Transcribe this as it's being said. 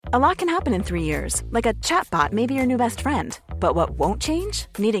A lot can happen in 3 years, like a chatbot may be your new best friend. But what won't change?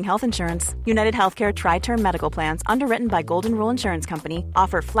 Needing health insurance. United Healthcare Tri-Term Medical Plans, underwritten by Golden Rule Insurance Company,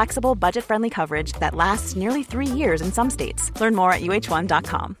 offer flexible, budget-friendly coverage that lasts nearly 3 years in some states. Learn more at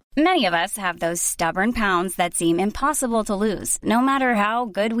uh1.com. Many of us have those stubborn pounds that seem impossible to lose, no matter how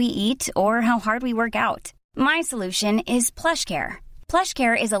good we eat or how hard we work out. My solution is PlushCare.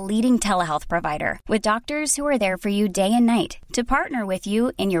 PlushCare is a leading telehealth provider with doctors who are there for you day and night to partner with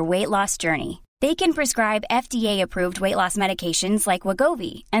you in your weight loss journey. They can prescribe FDA-approved weight loss medications like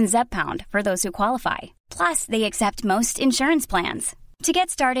Wegovy and Zepbound for those who qualify. Plus, they accept most insurance plans. To get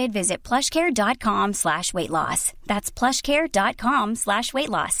started, visit plushcare.com/weightloss. That's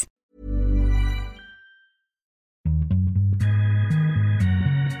plushcare.com/weightloss.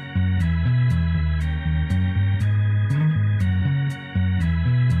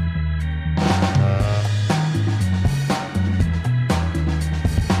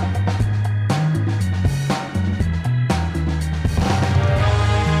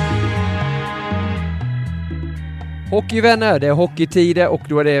 Hockeyvänner, det är hockeytider och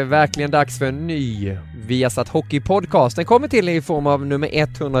då är det verkligen dags för en ny Viasat Hockey-podcast. Den kommer till i form av nummer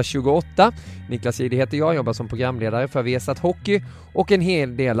 128. Niklas Jihde heter jag, jobbar som programledare för Viasat Hockey och en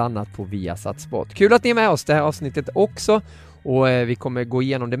hel del annat på Viasat Sport. Kul att ni är med oss det här avsnittet också. Och vi kommer gå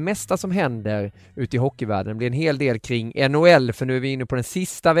igenom det mesta som händer ute i hockeyvärlden. Det blir en hel del kring NHL, för nu är vi inne på den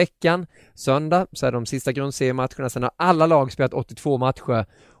sista veckan. Söndag så är de sista grundseriematcherna. Sen har alla lag spelat 82 matcher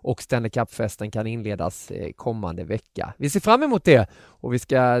och Stanley Cup-festen kan inledas kommande vecka. Vi ser fram emot det och vi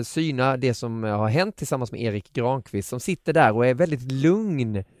ska syna det som har hänt tillsammans med Erik Granqvist som sitter där och är väldigt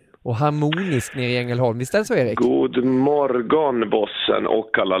lugn och harmonisk nere i Ängelholm. Visst är det så, Erik? God morgon, bossen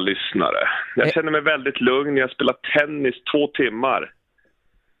och alla lyssnare. Jag känner mig väldigt lugn. Jag spelar tennis 2 timmar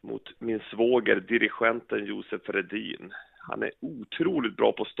mot min svåger, dirigenten Josef Redin. Han är otroligt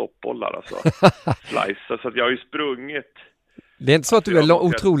bra på stoppbollar, alltså. Slice, så att jag har ju sprungit. Det är inte så att du är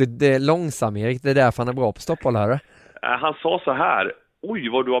otroligt långsam, Erik. Det är därför han är bra på stoppbollar. Han sa så här: oj,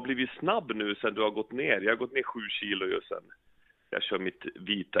 vad du har blivit snabb nu sen du har gått ner. Jag har gått ner 7 kilo just sen. Jag kör mitt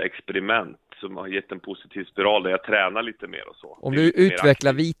vita experiment som har gett en positiv spiral där jag tränar lite mer och så. Om du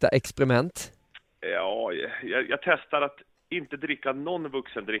utvecklar vita experiment? Ja, jag testar att inte dricka någon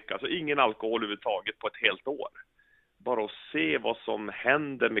vuxendricka, alltså ingen alkohol överhuvudtaget på ett helt år. Bara att se vad som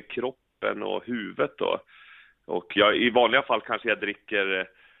händer med kroppen och huvudet då. Och i vanliga fall kanske jag dricker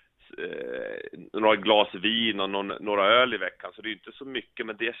några glas vin och några öl i veckan, så det är inte så mycket,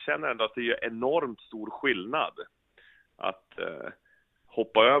 men det jag känner ändå att det är enormt stor skillnad att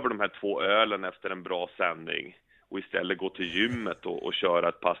hoppa över de här 2 ölen efter en bra sändning och istället gå till gymmet och köra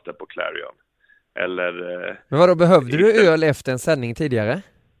ett pass där på Clarion. Eller, men vadå, behövde du öl efter en sändning tidigare?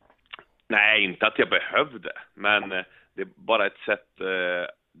 Nej, inte att jag behövde, men det är bara ett sätt,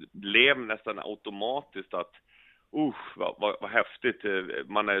 lev nästan automatiskt att vad häftigt,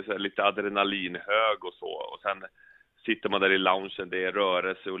 man är så lite adrenalinhög och så, och sen sitter man där i loungen, det är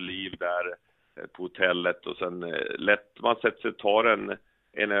rörelse och liv där på hotellet, och sen lätt man sätter sig, tar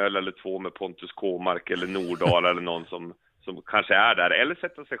en öl eller 2 med Pontus Kåmark eller Nordahl eller någon som kanske är där, eller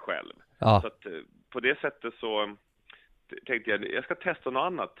sätter sig själv. Ja. Så att på det sättet så tänkte jag ska testa något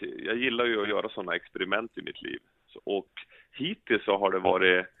annat. Jag gillar ju att göra sådana experiment i mitt liv. Och hittills så har det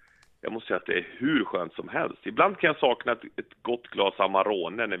varit, jag måste säga att det är hur skönt som helst. Ibland kan jag sakna ett gott glas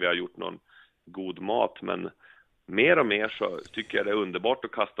Amarone när vi har gjort någon god mat, men mer och mer så tycker jag det är underbart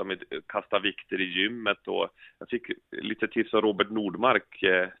att kasta vikter i gymmet. Och jag fick lite tips av Robert Nordmark,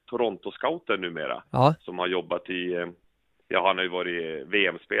 Toronto-scouten numera, som har jobbat han har ju varit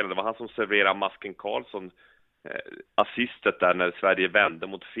VM-spelare. Det var han som serverade Masken Karlsson assistet där när Sverige vände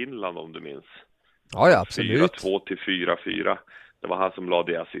mot Finland, om du minns. Ja, absolut. 4-2 till 4-4. Det var han som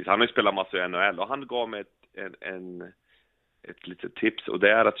lade det assist. Han har ju spelat massor i NHL och han gav mig ett litet tips, och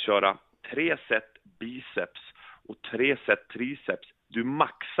det är att köra 3 set biceps och 3 set triceps. Du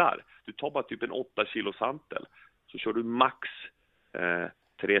maxar. Du tar bara typ en 8 kilos hantel. Så kör du max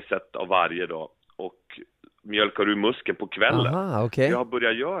 3 set av varje dag. Och mjölkar du muskeln på kvällen. Aha, okay. Jag har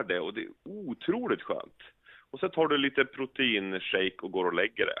börjat göra det och det är otroligt skönt. Och så tar du lite proteinshake och går och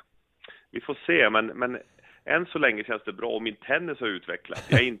lägger det. Vi får se, men än så länge känns det bra, och min tennis har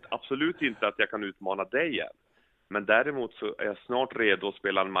utvecklats. Jag är absolut inte att jag kan utmana dig än. Men däremot så är jag snart redo att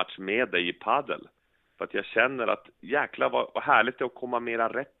spela en match med dig i paddel. För att jag känner att jäklar vad härligt det är att komma mera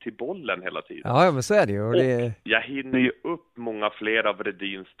rätt till bollen hela tiden. Ja, men så är det ju. Och jag hinner ju upp många fler av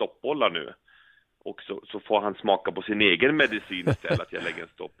Redins stoppbollar nu. Och så får han smaka på sin egen medicin istället, att jag lägger en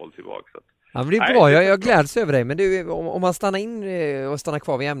stoppboll tillbaka. Ja, men det är bra, jag gläds över dig. Men du, om man stannar in och stannar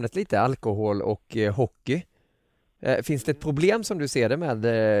kvar vid ämnet lite, alkohol och hockey. Finns det ett problem som du ser det med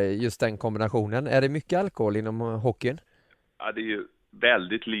just den kombinationen? Är det mycket alkohol inom hockeyn? Ja, det är ju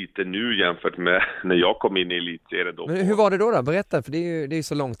väldigt lite nu jämfört med när jag kom in i elitserien. Men hur var det då? Berätta, för det är ju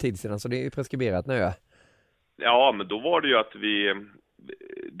så lång tid sedan så det är ju preskriberat nu. Ja, men då var det ju att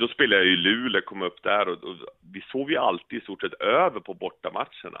då spelade jag i Luleå, kom upp där och vi sov ju alltid i stort sett över på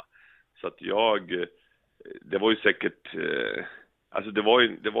bortamatcherna. Så att det var ju säkert, alltså det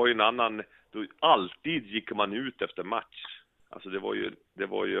var ju en annan, då alltid gick man ut efter match. Alltså det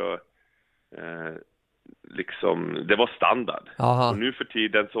var ju liksom, det var standard. Aha. Och nu för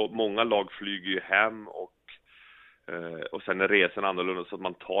tiden så många lag flyger ju hem och sen är resan annorlunda så att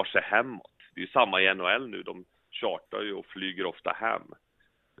man tar sig hemåt. Det är ju samma i NHL nu, de chartar ju och flyger ofta hem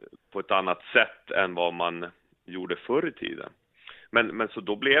på ett annat sätt än vad man gjorde förr i tiden. Men så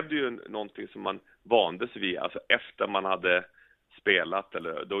då blev det ju någonting som man vandes vid, alltså efter man hade spelat,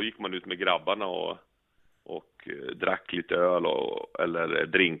 eller då gick man ut med grabbarna och drack lite öl eller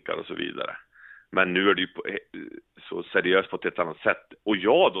drinkar och så vidare. Men nu är det ju så seriöst på ett annat sätt. Och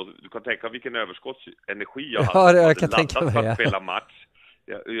jag då, du kan tänka vilken överskottsenergi jag hade. Ja, jag kan tänka mig. För att spela match.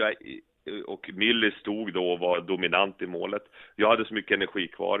 Och Millie stod då och var dominant i målet. Jag hade så mycket energi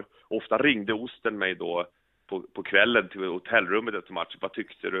kvar. Ofta ringde Osten mig då på kvällen till hotellrummet efter matchen. Vad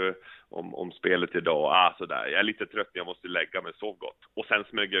tyckte du om spelet idag? Sådär. Jag är lite trött, jag måste lägga mig, så gott. Och sen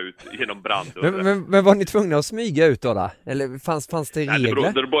smög jag ut genom branddörren. Men var ni tvungna att smyga ut då? Eller fanns det regler?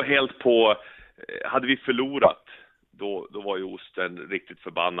 Nej, det beror helt på. Hade vi förlorat, då var ju Osten riktigt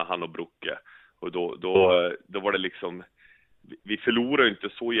förbannad, han och Brocke. Och då var det liksom, vi förlorade ju inte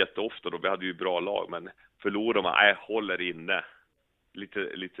så jätteofta då, vi hade ju bra lag, men förlorar man, håller inne.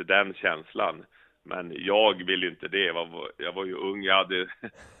 Lite den känslan. Men jag vill ju inte det, jag var ju ung, jag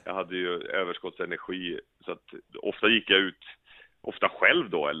hade ju överskottsenergi, så att ofta gick jag ut, ofta själv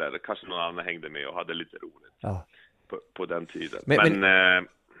då, eller kanske någon annan hängde med och hade lite roligt på den tiden.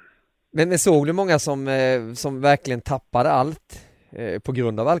 Men såg du många som verkligen tappade allt på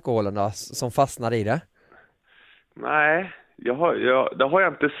grund av alkoholen då, som fastnade i det? Nej, det har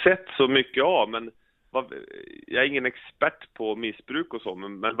jag inte sett så mycket av, men jag är ingen expert på missbruk och så,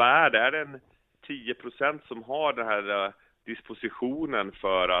 men vad är det? Är det en 10% som har den här dispositionen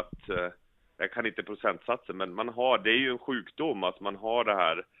för att, jag kan inte procentsatsen, men det är ju en sjukdom att man har det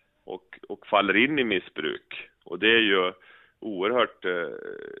här och faller in i missbruk. Och det är ju oerhört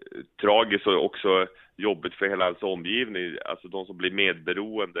tragiskt och också jobbigt för hela ens omgivning, alltså de som blir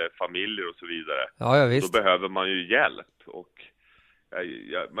medberoende, familjer och så vidare. Ja, visst. Då behöver man ju hjälp. Och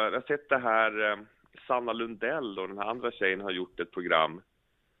jag har sett det här, Sanna Lundell och den här andra tjejen har gjort ett program,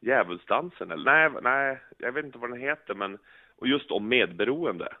 Djävulsdansen, eller nej, jag vet inte vad den heter, men och just om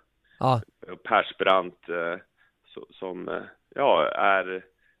medberoende. Ja. Persbrandt som är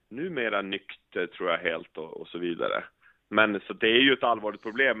numera nykter, tror jag, helt och så vidare. Men så det är ju ett allvarligt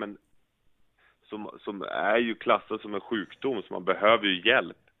problem, men som är ju klassat som en sjukdom, så man behöver ju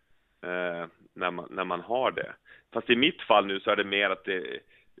hjälp när man har det. Fast i mitt fall nu så är det mer att det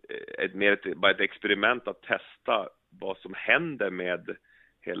är bara ett experiment att testa vad som händer med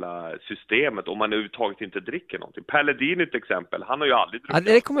hela systemet om man överhuvudtaget inte dricker någonting. Per Ledin ett exempel, han har ju aldrig druckit.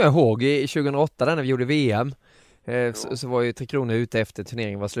 Ja, det kommer jag ihåg i 2008 när vi gjorde VM. Så var ju Tre Kronor ute efter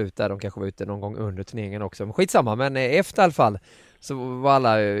turneringen var slut där. De kanske var ute någon gång under turneringen också. Men skitsamma, men efter i alla fall så var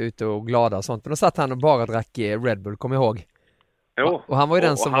alla ute och glada och sånt. Men då satt han och bara drack Red Bull, kommer jag ihåg. Jo. Och han var ju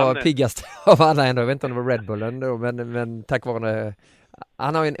den som var piggast av alla ändå. Jag vet inte om det var Red Bullen då, men tack vare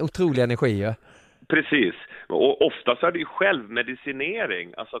han har ju en otrolig energi. Ja. Precis. Och ofta så är det ju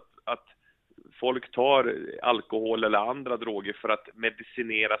självmedicinering. Alltså att folk tar alkohol eller andra droger för att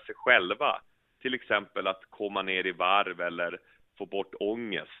medicinera sig själva. Till exempel att komma ner i varv eller få bort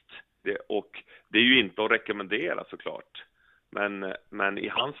ångest. Och det är ju inte att rekommendera såklart. Men i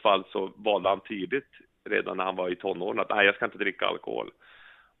hans fall så valde han tidigt, redan när han var i tonåren, att nej, jag ska inte dricka alkohol.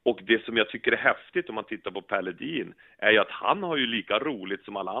 Och det som jag tycker är häftigt om man tittar på Per Ledin är ju att han har ju lika roligt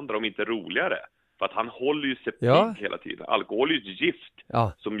som alla andra, om inte roligare. För att han håller ju sig pigg hela tiden. Alkohol är ju ett gift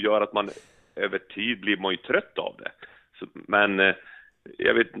som gör att man över tid blir man ju trött av det. Men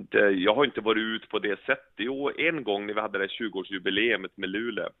jag vet inte, jag har inte varit ut på det sättet. Jo, en gång när vi hade det 20-årsjubileet med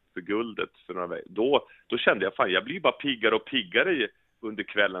Luleå för guldet för några veckor, då kände jag fan, jag blir bara piggare och piggare under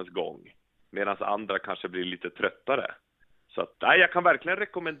kvällens gång. Medan andra kanske blir lite tröttare. Så att, nej, jag kan verkligen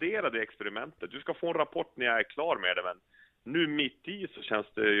rekommendera det experimentet. Du ska få en rapport när jag är klar med det, men nu mitt i så känns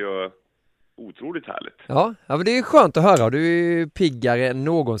det ju otroligt härligt. Ja, men det är skönt att höra. Du är ju piggare än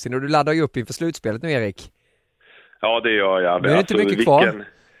någonsin och du laddar ju upp inför slutspelet nu, Erik. Ja, det gör jag. Det är inte mycket kvar.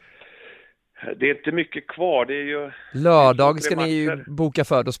 Det är inte mycket kvar, det är ju... Lördag ska ni ju boka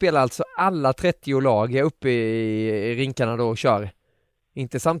för, då spelar alltså alla 30 lag uppe i rinkarna då och kör.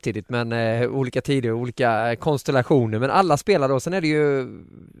 Inte samtidigt, men olika tider och olika konstellationer, men alla spelar då. Sen är det ju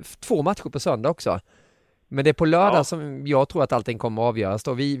 2 matcher på söndag också. Men det är på lördag som jag tror att allting kommer att avgöras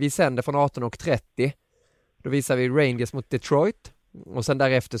då. Vi sänder från 18:30. Då visar vi Rangers mot Detroit. Och sen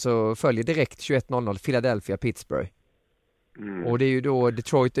därefter så följer direkt 21:00 Philadelphia Pittsburgh. Och det är ju då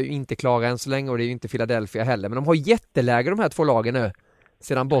Detroit är ju inte klara än så länge och det är ju inte Philadelphia heller. Men de har jätteläge de här 2 lagen nu.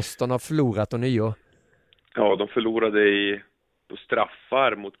 Sedan Boston har förlorat och nyår. Ja, de förlorade på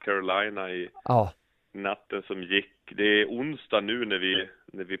straffar mot Carolina i natten som gick. Det är onsdag nu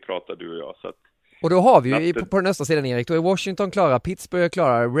när vi pratar, du och jag. Så att och då har vi ju på den östra sidan, Erik, då är Washington klara, Pittsburgh är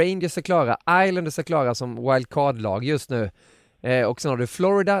klara, Rangers är klara, Islanders är klara som wildcard-lag just nu. Och sen har du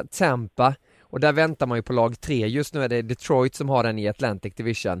Florida, Tampa, och där väntar man ju på lag 3. Just nu är det Detroit som har den i Atlantic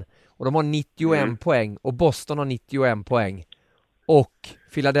Division. Och de har 91 poäng och Boston har 91 poäng. Och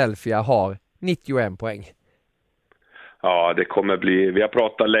Philadelphia har 91 poäng. Ja, det kommer bli, vi har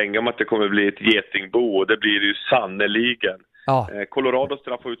pratat länge om att det kommer bli ett getingbo och det blir det ju sannoliken. Ja. Colorado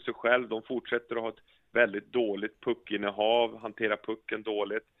straffar ut sig själv, de fortsätter att ha ett väldigt dåligt puckinnehav, hantera pucken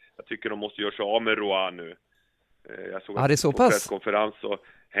dåligt. Jag tycker de måste göra sig av med Roy nu. Jag såg det är så på pass. presskonferens så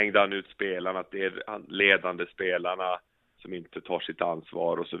hängde han ut spelarna, att det är ledande spelarna som inte tar sitt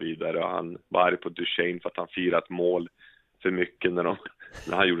ansvar och så vidare. Och han var arg på Duchene för att han firat mål för mycket när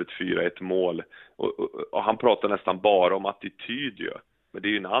han gjorde ett 4-1 mål. Och han pratar nästan bara om attityd ju. Men det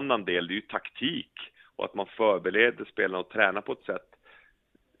är ju en annan del, det är ju taktik. Och att man förbereder spelarna och tränar på ett sätt.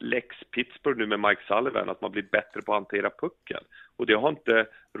 Lex Pittsburgh nu med Mike Sullivan, att man blir bättre på att hantera pucken. Och det har inte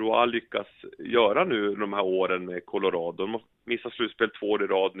Roy lyckats göra nu de här åren med Colorado. De har missat slutspel 2 år i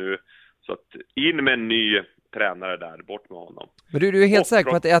rad nu. Så att in med en ny tränare där, bort med honom. Men du är helt säker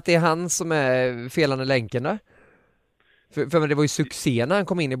på att det är han som är felande länken där? För det var ju succé när han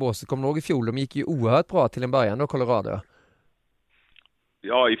kom in i båset. Kommer du ihåg i fjol? De gick ju oerhört bra till en början då, Colorado.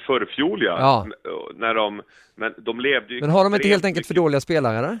 Ja, i förfjol ja. Men de levde ju... Men har de inte helt enkelt för dåliga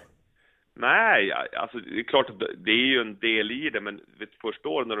spelare där? Nej, alltså det är klart att det är ju en del i det, men första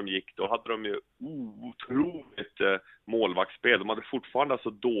året när de gick då hade de ju otroligt målvaktsspel. De hade fortfarande så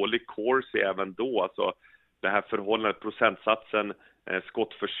dålig corsi även då, alltså det här förhållandet, procentsatsen,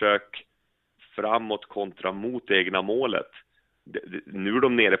 skottförsök framåt kontra mot egna målet. Nu är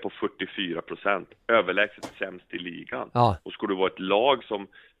de nere på 44%, överlägset sämst i ligan. Ja. Och ska du vara ett lag som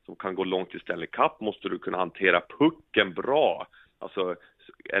kan gå långt i Stanley Cup måste du kunna hantera pucken bra. Alltså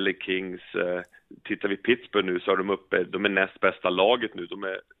LA Kings, tittar vi Pittsburgh nu så är de är näst bästa laget nu. De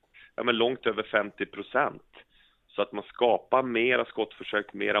är långt över 50%. Så att man skapar mera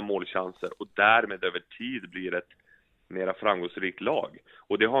skottförsök, mera målchanser och därmed över tid blir ett mera framgångsrikt lag.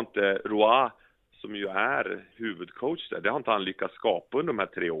 Och det har inte Roy, som ju är huvudcoach där, det har inte han lyckats skapa under de här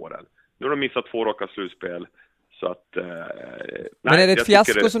 3 åren. Nu har de missat 2 raka slutspel. Så att, men är det ett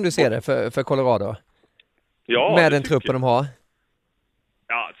fiasko som du ser det för Colorado? Ja, med den truppen de har?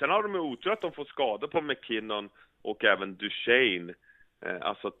 Ja, sen har de ju otur att de får skador på McKinnon och även Duchene.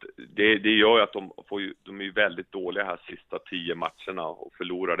 Alltså att det gör ju att de är ju väldigt dåliga här sista 10 matcherna och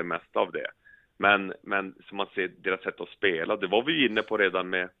förlorar det mesta av det. Men som man ser deras sätt att spela, det var vi inne på redan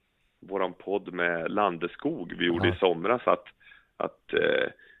med våran podd med Landeskog vi gjorde i somras, att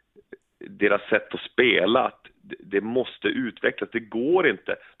deras sätt att spela, att det måste utvecklas. Det går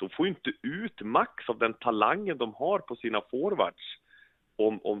inte. De får inte ut max av den talangen de har på sina forwards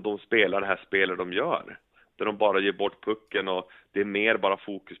om de spelar det här spelet de gör. Där de bara ger bort pucken och det är mer bara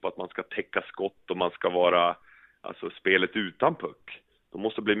fokus på att man ska täcka skott och man ska vara alltså spelet utan puck. De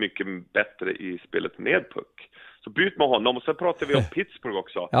måste bli mycket bättre i spelet med puck. Så byt med honom och sen pratar vi om Pittsburgh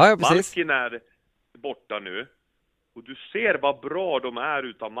också. Ja, precis. Malkin är borta nu och du ser vad bra de är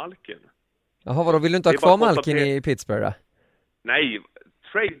utan Malkin. Jaha, vadå? Vill du inte ha kvar Malkin i Pittsburgh då? Nej,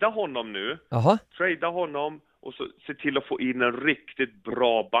 trada honom nu. Jaha. Trada honom och så se till att få in en riktigt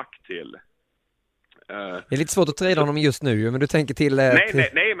bra back till. Det är lite svårt att trada honom just nu, men du tänker till...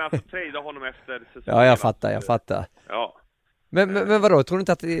 Nej, men alltså trada honom efter säsongen. Ja, jag fattar. Ja. Men vadå? Tror du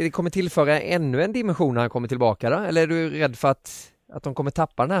inte att det kommer tillföra ännu en dimension när han kommer tillbaka då? Eller är du rädd för att de kommer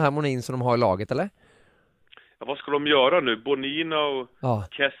tappa den här harmonin som de har i laget, eller? Ja, vad ska de göra nu? Bonino,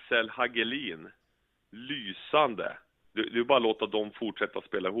 Kessel, Hagelin. Lysande. Det är bara att låta dem fortsätta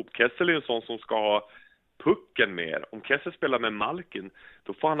spela ihop. Kessel är en sån som ska ha pucken mer. Om Kessel spelar med Malkin,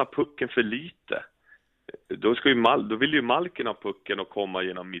 då får han ha pucken för lite. Då vill ju Malkin ha pucken och komma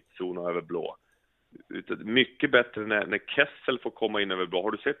genom mittzon och över blå. Mycket bättre när Kessel får komma in över blå.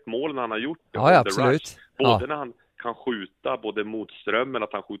 Har du sett målen han har gjort? Ja, absolut. Både när han kan skjuta både mot strömmen,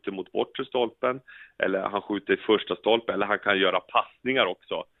 att han skjuter mot bortre stolpen, eller han skjuter i första stolpen, eller han kan göra passningar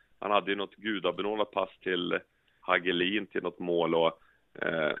också. Han hade ju något gudabenådat pass till Hagelin till något mål.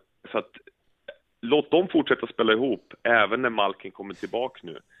 Så att låt dem fortsätta spela ihop även när Malkin kommer tillbaka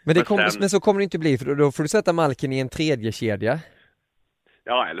nu. Men så kommer det inte bli, för då får du sätta Malkin i en tredje kedja.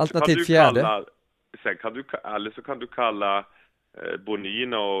 Ja, eller alternativt fjärde. Eller så kan du kalla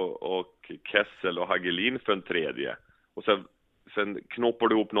Bonino och Kessel och Hagelin för en tredje. Och sen knoppar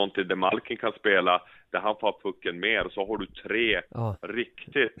du ihop någonting där Malkin kan spela, där han får pucken mer, och så har du 3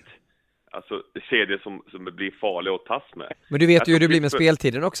 riktigt kedjor som blir farliga att tas med. Men du vet ju hur det blir med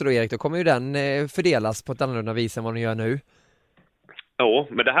speltiden också då, Erik. Då kommer ju den fördelas på ett annorlunda vis än vad den gör nu. Ja,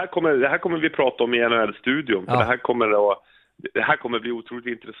 men det här kommer vi prata om i NHL-studion. För det här kommer bli otroligt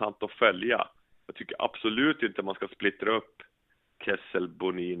intressant att följa. Jag tycker absolut inte man ska splittra upp Kessel,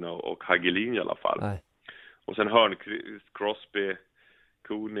 Bonino och Hagelin i alla fall. Nej. Och sen Hörnqvist, Crosby,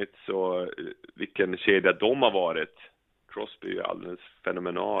 Kunitz och vilken kedja de har varit. Crosby är ju alldeles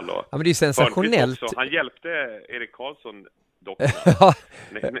fenomenal. Och men det är ju sensationellt. Också, han hjälpte Erik Karlsson dock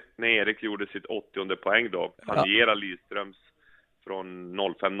när Erik gjorde sitt 80:e poäng då. Han ger Lidströms från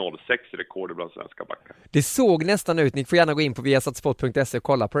 05-06 rekord bland svenska backar. Det såg nästan ut, ni får gärna gå in på viasatsport.se och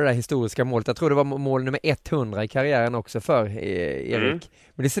kolla på det där historiska målet. Jag tror det var mål nummer 100 i karriären också för Erik.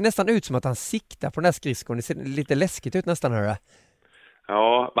 Men det ser nästan ut som att han siktar på den här skridskon. Det ser lite läskigt ut nästan, hörru.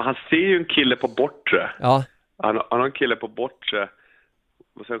 Ja, men han ser ju en kille på bortre. Ja. Han har en kille på bortre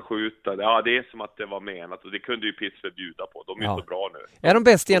och sen skjuta. Ja, det är som att det var menat, och det kunde ju Pittsburgh bjuda på. De är ju så bra nu. Är de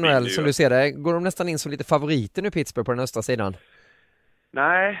bäst i NHL som du ser det? Går de nästan in som lite favoriter nu, Pittsburgh, på den östra sidan?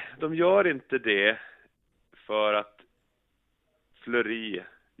 Nej, de gör inte det för att Fleury,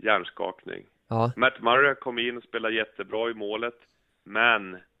 hjärnskakning. Ja. Matt Murray kom in och spelade jättebra i målet,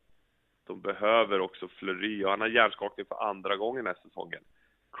 men de behöver också Fleury, och han har hjärnskakning för andra gången den här säsongen.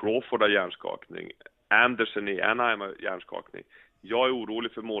 Crawford har hjärnskakning. Anderson i Anaheim har hjärnskakning. Jag är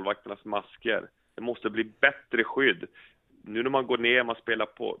orolig för målvakternas masker. Det måste bli bättre skydd. Nu när man går ner, man spelar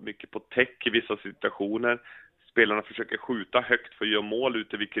mycket på täck i vissa situationer. Spelarna försöker skjuta högt för att göra mål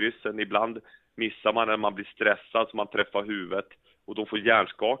ute vid kryssen. Ibland missar man när man blir stressad så man träffar huvudet. Och de får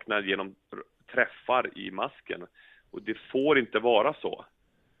hjärnskakningar genom träffar i masken. Och det får inte vara så.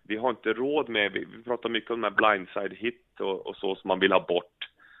 Vi har inte råd med, vi pratar mycket om de här blindside hit och så som man vill ha bort.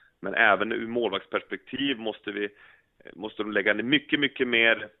 Men även ur målvaktsperspektiv måste de lägga ner mycket, mycket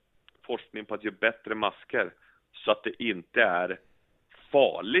mer forskning på att göra bättre masker. Så att det inte är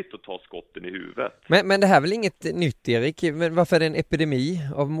farligt att ta skotten i huvudet. Men det här är väl inget nytt, Erik? Men varför är det en epidemi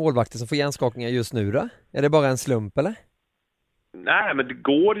av målvakter som får hjärnskakningar just nu då? Är det bara en slump, eller? Nej, men det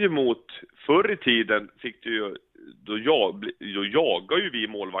går ju mot... Förr i tiden fick du ju... Då jagar ju vi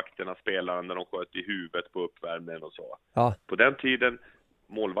målvakterna spelaren när de sköt i huvudet på uppvärmningen och så. Ja. På den tiden,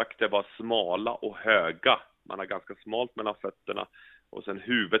 målvakter var smala och höga. Man har ganska smalt mellan fötterna. Och sen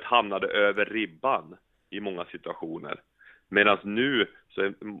huvudet hamnade över ribban i många situationer. Medan nu så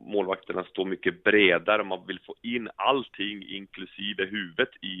är målvakterna står mycket bredare. Man vill få in allting inklusive huvudet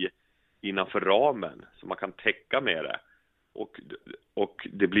innanför ramen. Så man kan täcka med det. Och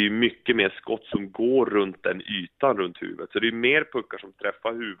det blir mycket mer skott som går runt den ytan runt huvudet. Så det är mer puckar som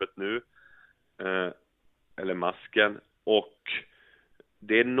träffar huvudet nu. Eller masken. Och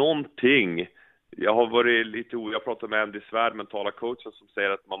det är någonting... Jag har varit lite jag pratar med Andy Svärd, mentala coachen, som säger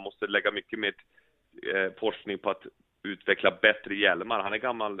att man måste lägga mycket mer forskning på att utveckla bättre hjälmar. Han är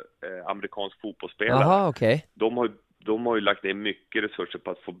gammal amerikansk fotbollsspelare. Aha, okay. De har ju lagt ner mycket resurser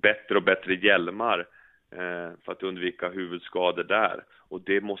på att få bättre och bättre hjälmar för att undvika huvudskador där. Och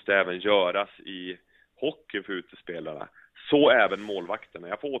det måste även göras i hockey för utespelarna. Så även målvakterna.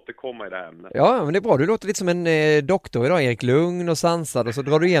 Jag får återkomma i det här ämnet. Ja, men det är bra. Du låter lite som en doktor idag, Erik. Lugn och sansad. Och så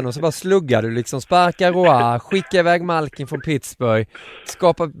drar du igenom och så bara sluggar du liksom. Sparkar Roa, skicka iväg Malkin från Pittsburgh.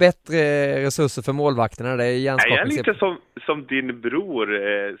 Skapa bättre resurser för målvakterna. Det är hjärnskapning. Jag är lite som din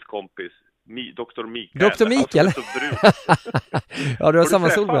brors kompis. Dr. Mikael. Dr. Mikael? Ja, du har samma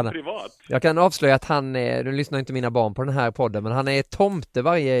solbränna. Jag kan avslöja att han är, nu lyssnar inte mina barn på den här podden, men han är tomte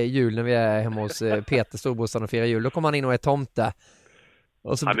varje jul när vi är hemma hos Peter, storbrorsan, och firar jul. Då kommer han in och är tomte.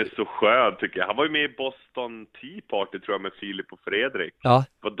 Och så... Han är så skön, tycker jag. Han var ju med i Boston Tea Party, tror jag, med Filip och Fredrik. Ja.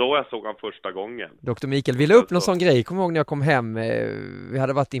 Det var då jag såg han första gången. Dr. Mikael, vi la upp någon sån grej. Kommer ihåg när jag kom hem. Vi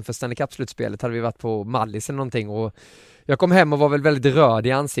hade varit inför Stanley Cup-slutspelet. Hade vi varit på Mallis eller någonting, och jag kom hem och var väl väldigt röd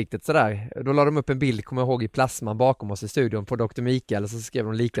i ansiktet sådär. Då la de upp en bild, kommer jag ihåg, i plasman bakom oss i studion på Dr. Mikael, och så skrev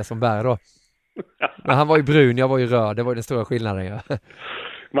de lika som bär då. Men han var ju brun, jag var ju röd. Det var den stora skillnaden. Ja.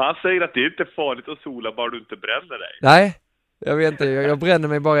 Men han säger att det är inte farligt att sola bara du inte bränner dig. Nej, jag vet inte. Jag bränner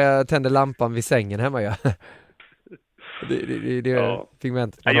mig bara jag tänder lampan vid sängen hemma. Ja. Det Ja.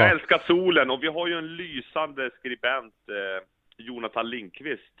 pigmentet Jag älskar solen, och vi har ju en lysande skribent, Jonathan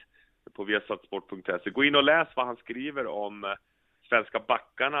Lindqvist, på viasatsport.se. Gå in och läs vad han skriver om svenska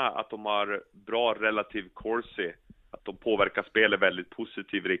backarna, att de har bra relativ corsi, att de påverkar spel i väldigt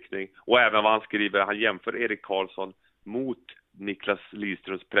positiv riktning. Och även vad han skriver, han jämför Erik Karlsson mot Niklas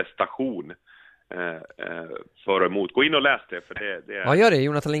Lidströms prestation för och emot. Gå in och läs det, för det är... Ja, gör det.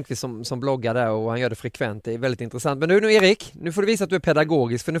 Jonathan Lindqvist som bloggar där, och han gör det frekvent. Det är väldigt intressant. Men nu Erik, nu får du visa att du är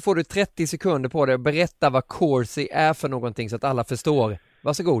pedagogisk, för nu får du 30 sekunder på dig att berätta vad corsi är för någonting så att alla förstår.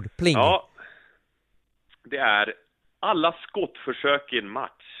 Varsågod, pling. Ja, det är alla skottförsök i en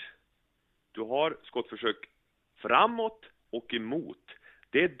match. Du har skottförsök framåt och emot.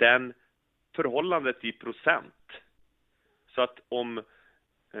 Det är den förhållandet i procent. Så att om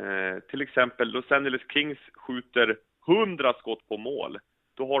till exempel Los Angeles Kings skjuter 100 skott på mål,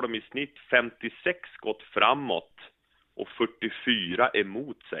 då har de i snitt 56 skott framåt och 44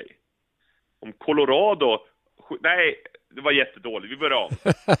 emot sig. Om Colorado... Nej, det var jättedåligt. Vi börjar om.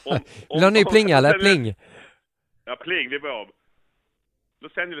 Vill du ha ny plinga eller pling? Ja, pling. Vi börjar om.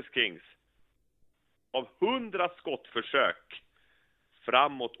 Los Angeles Kings. Av 100 skottförsök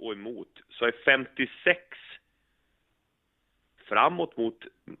framåt och emot, så är 56 framåt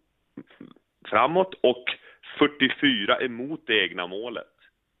och 44 emot det egna målet.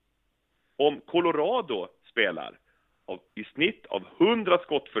 Om Colorado spelar i snitt av 100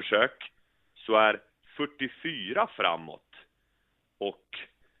 skottförsök, så är 44 framåt och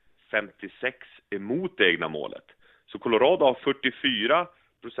 56 emot det egna målet. Så Colorado har 44%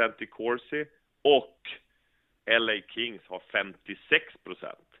 i corsi och LA Kings har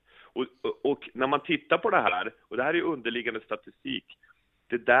 56%. Och när man tittar på det här, och det här är underliggande statistik,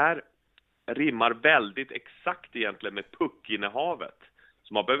 det där rimmar väldigt exakt egentligen med puckinnehavet.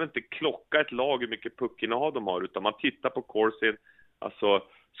 Så man behöver inte klocka ett lag hur mycket puckinnehav de har, utan man tittar på corsin, alltså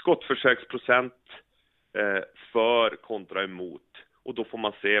skottförsöksprocent för kontra emot. Och då får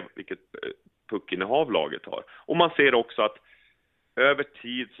man se vilket puckinnehav laget har. Och man ser också att över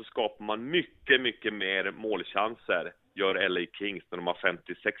tid så skapar man mycket, mycket mer målchanser, gör LA Kings, när de har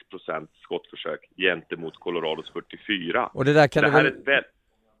 56% skottförsök gentemot Colorados 44. Och det där kan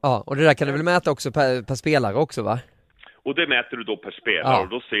och det där kan du väl mäta också per spelare också, va? Och det mäter du då per spelare, Ja. och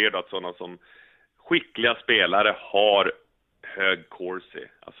då ser du att sådana som skickliga spelare har hög corsi.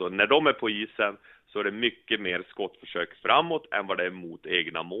 Alltså när de är på isen så är det mycket mer skottförsök framåt än vad det är mot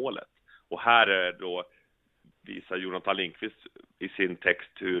egna målet. Och här är då visar Jonathan Lindqvist i sin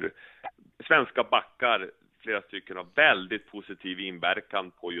text hur svenska backar, flera stycken, har väldigt positiv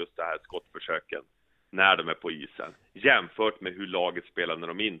inverkan på just det här skottförsöken när de är på isen, jämfört med hur laget spelar när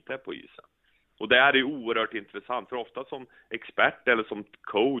de inte är på isen. Och det här är oerhört intressant, för ofta som expert eller som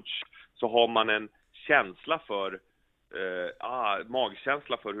coach så har man en känsla för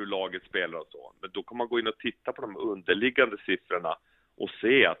magkänsla för hur laget spelar och så. Men då kan man gå in och titta på de underliggande siffrorna och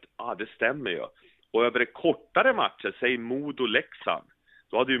se att det stämmer ju. Och över kortare matcher, säg Modo-Leksand,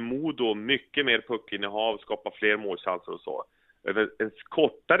 då hade ju Modo mycket mer puckinnehav, skapa fler målchanser och så. Över en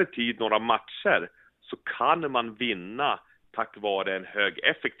kortare tid, några matcher, så kan man vinna tack vare en hög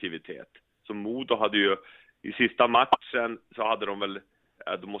effektivitet. Så Modo hade ju i sista matchen så hade de väl,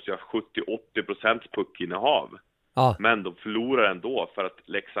 de måste ju ha 70-80% puckinnehav. Ja. Men de förlorar ändå för att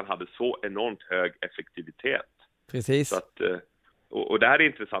Leksand hade så enormt hög effektivitet. Precis. Så att, och det här är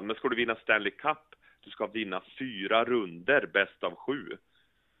intressant, men ska du vinna Stanley Cup, du ska vinna 4 runder bäst av 7.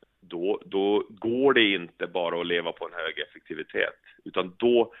 Då går det inte bara att leva på en hög effektivitet, utan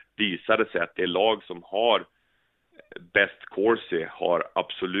då visar det sig att det lag som har bäst corsi har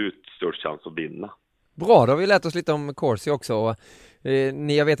absolut störst chans att vinna. Bra, då har vi lärt oss lite om corsi också. Och,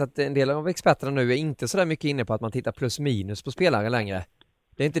 jag vet att en del av experterna nu är inte så där mycket inne på att man tittar plus minus på spelare längre.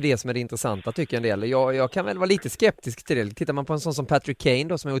 Det är inte det som är det intressanta, tycker en del. Jag kan väl vara lite skeptisk till det. Tittar man på en sån som Patrick Kane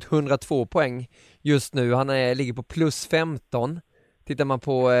då, som har gjort 102 poäng just nu, han ligger på plus 15. Tittar man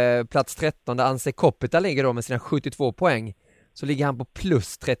på plats 13 där Anse Kopitar ligger då med sina 72 poäng, så ligger han på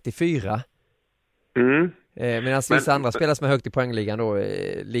plus 34. Medan vissa andra spelare som är högt i poängligan då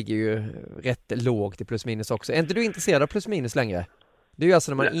ligger ju rätt lågt i plus minus också. Är inte du intresserad av plus minus längre? Det är ju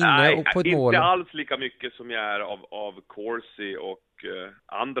alltså när man är inne och på ett mål. Inte alls lika mycket som jag är av corsi och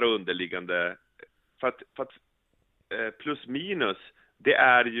andra underliggande. För att plus minus, det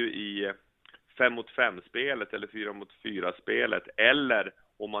är ju i 5-mot-5-spelet eller 4-mot-4-spelet, eller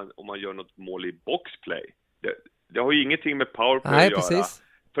om man gör något mål i boxplay. Det har ju ingenting med powerplay att göra. Precis.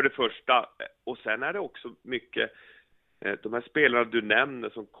 För det första. Och sen är det också mycket, de här spelarna du nämner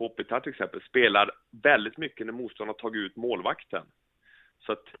som Kopitar till exempel, spelar väldigt mycket när motståndaren har tagit ut målvakten.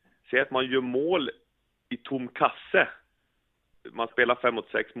 Så att säga att man gör mål i tom kasse, man spelar 5 mot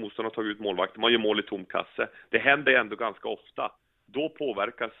 6, motståndaren har tagit ut målvakten, man gör mål i tom kasse. Det händer ändå ganska ofta. Då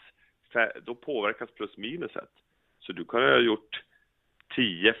påverkas plus minuset. Så du kan ha gjort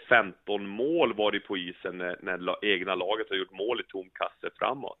 10-15 mål var det på isen när egna laget har gjort mål i tom kasse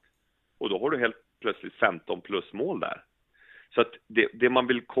framåt. Och då har du helt plötsligt 15 plus mål där. Så att det man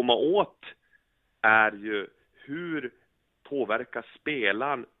vill komma åt är ju hur påverkar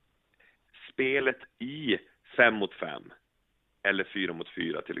spelaren spelet i 5 mot 5 eller 4 mot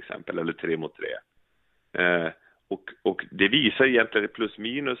 4 till exempel, eller 3 mot 3. Och det visar egentligen att plus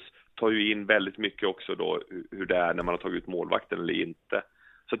minus tar ju in väldigt mycket också då hur det är när man har tagit ut målvakten eller inte.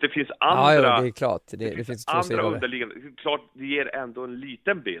 Så att det finns andra... Ja, det är klart. Det finns andra underliggande... Klart, det ger ändå en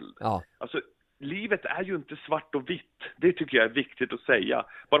liten bild. Ja. Alltså, livet är ju inte svart och vitt. Det tycker jag är viktigt att säga.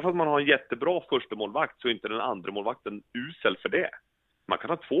 Bara för att man har en jättebra första målvakt så är inte den andra målvakten usel för det. Man kan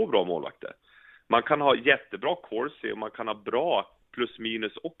ha 2 bra målvakter. Man kan ha jättebra Corsi och man kan ha bra plus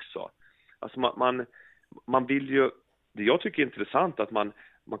minus också. Alltså man vill ju... Det jag tycker är intressant är att man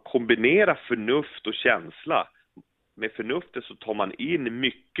kombinerar förnuft och känsla. Med förnuftet så tar man in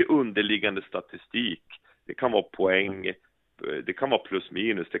mycket underliggande statistik. Det kan vara poäng, det kan vara plus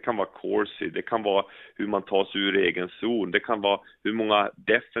minus, det kan vara Corsi, det kan vara hur man tar sig ur egen zon, det kan vara hur många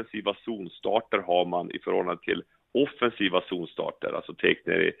defensiva zonstarter har man i förhållande till offensiva zonstarter, alltså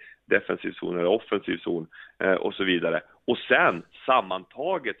tecknar i defensiv zon eller offensiv zon och så vidare. Och sen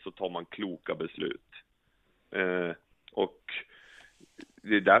sammantaget så tar man kloka beslut. Och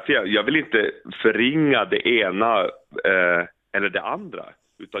det är därför jag vill inte förringa det ena eller det andra,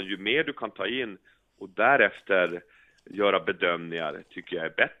 utan ju mer du kan ta in och därefter göra bedömningar tycker jag är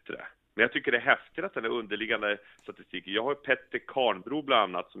bättre. Men jag tycker det är häftigt att den är underliggande statistiken. Jag har Petter Karnbro bland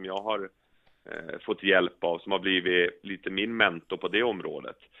annat som jag har fått hjälp av, som har blivit lite min mentor på det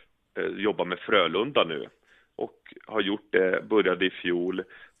området. Jobbar med Frölunda nu och har gjort det, började i fjol,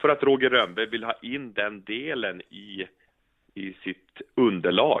 för att Roger Rönnberg vill ha in den delen i sitt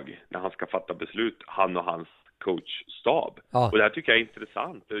underlag när han ska fatta beslut, han och hans coachstab. Ja. Och det här tycker jag är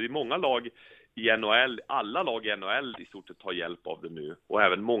intressant. Det är många lag i NHL, alla lag i NHL i stort sett tar hjälp av det nu. Och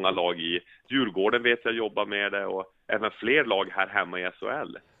även många lag i Djurgården vet jag jobbar med det, och även fler lag här hemma i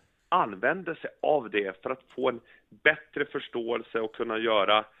SHL använder sig av det för att få en bättre förståelse och kunna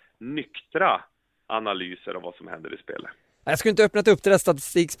göra nyktra analyser av vad som händer i spelet. Jag skulle inte öppnat upp det där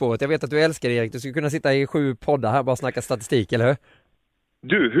statistikspåret. Jag vet att du älskar det, Erik. Du skulle kunna sitta i 7 poddar här och bara snacka statistik, eller hur?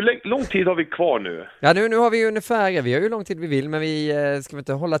 Du, hur lång tid har vi kvar nu? Ja, nu har vi ungefär, vi har ju lång tid vi vill, men vi ska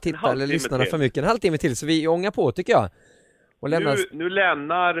inte hålla tittare eller lyssnarna för mycket. En halvtimme till, så vi ångar på tycker jag. Och nu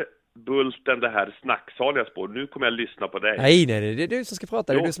lämnar Bulten det här snacksaliga spår. Nu kommer jag lyssna på dig. Nej, det är du som ska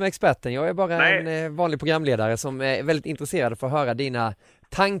prata. Det är du som är experten. Jag är bara en vanlig programledare som är väldigt intresserad för att höra dina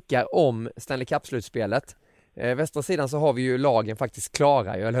tankar om Stanley Cup-slutspelet. Västra sidan så har vi ju lagen faktiskt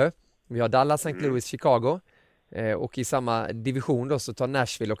klara, eller hur? Vi har Dallas, St. Louis, Chicago. Och i samma division då så tar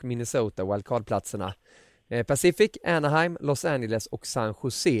Nashville och Minnesota wildcard-platserna. Pacific, Anaheim, Los Angeles och San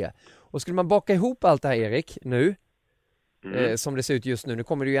Jose. Och skulle man baka ihop allt det här, Erik, nu som det ser ut just nu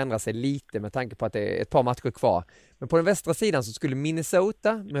kommer det ju ändra sig lite med tanke på att det är ett par matcher kvar. Men på den västra sidan så skulle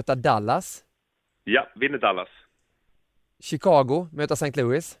Minnesota möta Dallas. Ja, vinner Dallas. Chicago möta St.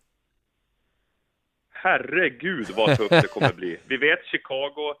 Louis. Herregud vad tufft det kommer bli. Vi vet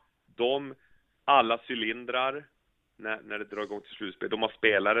Chicago, alla cylindrar när det drar igång till slutspel. De har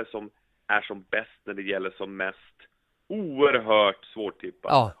spelare som är som bäst när det gäller som mest. Oerhört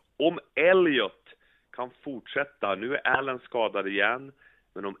svårtippat. Ja. Om Elliott kan fortsätta, nu är Allen skadad igen,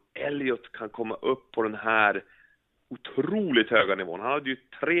 men om Elliott kan komma upp på den här otroligt höga nivån. Han hade ju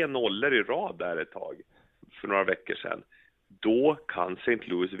 3 nollor i rad där ett tag för några veckor sedan. Då kan St.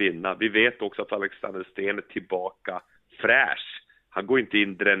 Louis vinna. Vi vet också att Alexander Sten är tillbaka fräsch. Han går inte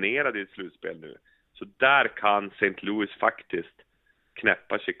in dränerad i ett slutspel nu. Så där kan St. Louis faktiskt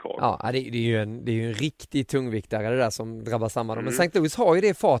knäppa Chicago. Ja, det är ju en riktig tungviktare det där som drabbar samman. Men St. Louis har ju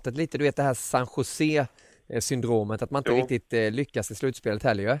det fatet lite, du vet det här San Jose-syndromet, att man inte riktigt lyckas i slutspelet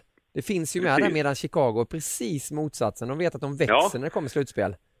heller ju. Det finns ju med där, medan Chicago är precis motsatsen. De vet att de växer när det kommer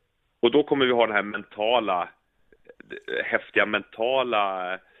slutspel. Och då kommer vi ha den här häftiga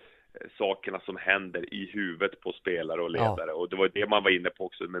mentala sakerna som händer i huvudet på spelare och ledare. Ja. Och det var det man var inne på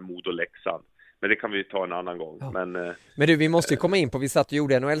också med Modo och Leksand. Men det kan vi ta en annan gång. Ja. Men du, vi måste ju komma in på, vi satt och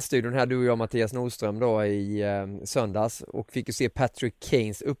gjorde NHL-studion här, du och jag, Mattias Nordström då i söndags, och fick ju se Patrick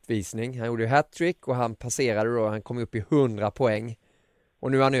Kanes uppvisning. Han gjorde ju hattrick och han passerade då, han kom upp i 100 poäng.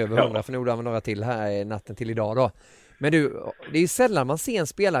 Och nu är han över 100, för nu gjorde han några till här natten till idag då. Men du, det är ju sällan man ser en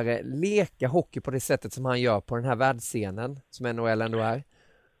spelare leka hockey på det sättet som han gör på den här världsscenen som NHL ändå är.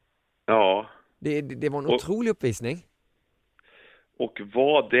 Ja. Det var en otrolig uppvisning. och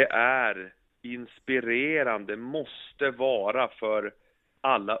vad det är inspirerande måste vara för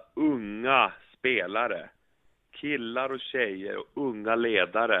alla unga spelare, killar och tjejer och unga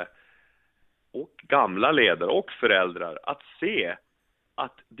ledare och gamla ledare och föräldrar, att se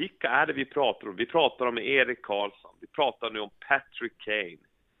att vilka är det vi pratar om? Vi pratar om Erik Karlsson, vi pratar nu om Patrick Kane.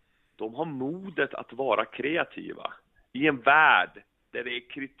 De har modet att vara kreativa i en värld där det är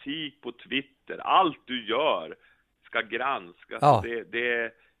kritik på Twitter. Allt du gör ska granskas. Ja.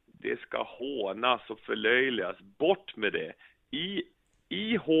 Det ska hånas och förlöjligas. Bort med det.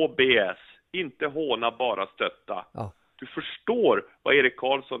 I HBS, inte håna, bara stötta. Ja. Du förstår vad Erik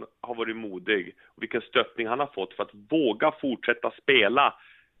Karlsson har varit modig och vilken stöttning han har fått för att våga fortsätta spela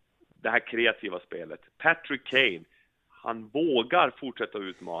det här kreativa spelet. Patrick Kane, han vågar fortsätta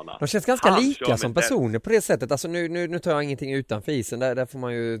utmana. De känns ganska Han lika kör som med personer på det sättet. Alltså nu tar jag ingenting utanför isen. Där får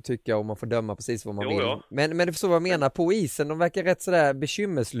man ju tycka och man får döma precis vad man vill. Ja. Men du förstår vad jag menar. På isen, de verkar rätt sådär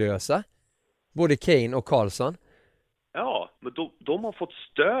bekymmerslösa. Både Kane och Karlsson. Ja, men de har fått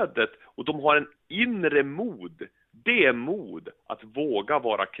stödet och de har en inre mod. Det är mod att våga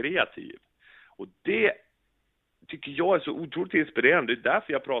vara kreativ. Och det tycker jag är så otroligt inspirerande. Det är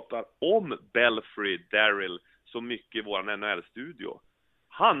därför jag pratar om Belfry Darryl så mycket i vår NHL-studio.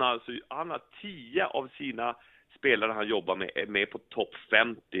 Han har 10 av sina spelare han jobbar med är med på topp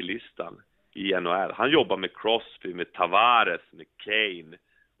 50-listan i NHL. Han jobbar med Crosby, med Tavares, med Kane,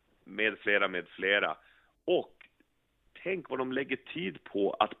 med flera. Och tänk vad de lägger tid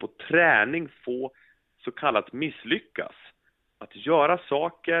på att på träning få så kallat misslyckas. Att göra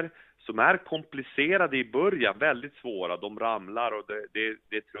saker som är komplicerade i början, väldigt svåra. De ramlar och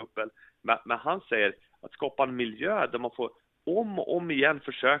det är trubbel. Men han säger att skapa en miljö där man får om och om igen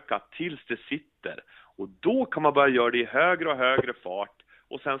försöka tills det sitter. Och då kan man börja göra det i högre och högre fart.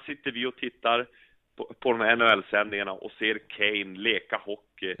 Och sen sitter vi och tittar på de här NHL-sändningarna och ser Kane leka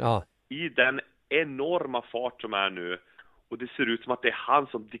hockey i den enorma fart som är nu. Och det ser ut som att det är han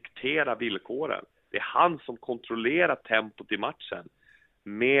som dikterar villkoren. Det är han som kontrollerar tempot i matchen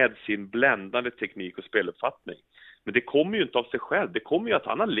med sin bländande teknik och speluppfattning. Men det kommer ju inte av sig själv. Det kommer ju att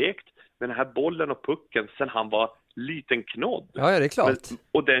han har lekt med den här bollen och pucken sedan han var liten knodd. Ja, det är klart.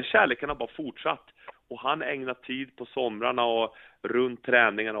 Och den kärleken har bara fortsatt. Och han ägnar tid på somrarna och runt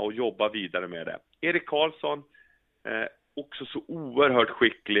träningarna och jobbar vidare med det. Erik Karlsson, också så oerhört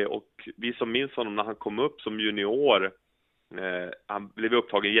skicklig. Och vi som minns honom när han kom upp som junior, han blev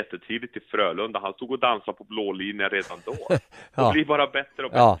upptagen jättetidigt i Frölunda. Han stod och dansade på blå linjen redan då. Och blir bara bättre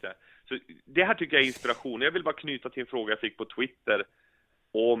och bättre. Så det här tycker jag är inspiration. Jag vill bara knyta till en fråga jag fick på Twitter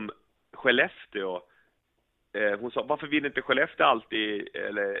om Skellefteå. Hon sa, varför vinner inte Skellefteå alltid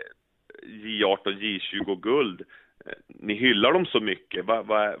eller J18, J20 och guld? Ni hyllar dem så mycket.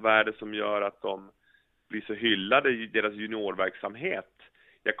 Vad är det som gör att de blir så hyllade i deras juniorverksamhet?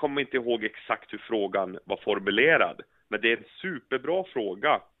 Jag kommer inte ihåg exakt hur frågan var formulerad. Men det är en superbra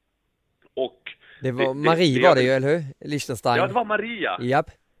fråga. Och det var Marie var det ju, eller hur? Liechtenstein. Ja, det var Maria. Japp.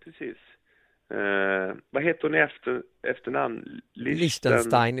 Precis. Vad heter hon i efternamn?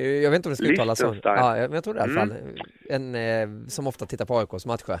 Liechtenstein. Jag vet inte om det ska uttalas så. Ja, jag tror det i alla fall. En som ofta tittar på AIKs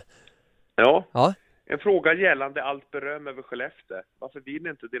matcher. Ja. En fråga gällande allt beröm över Skellefteå. Varför vinner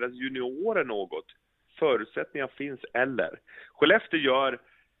inte deras juniorer något? Förutsättningar finns eller. Skellefteå gör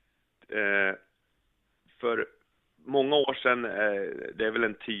för många år sedan, det är väl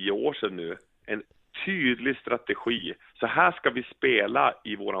en 10 år sedan nu, en tydlig strategi. Så här ska vi spela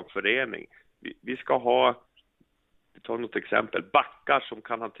i våran förening. Vi ska ha, vi tar något exempel, backar som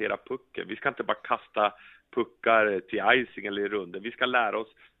kan hantera pucken. Vi ska inte bara kasta puckar till icing eller i runden. Vi ska lära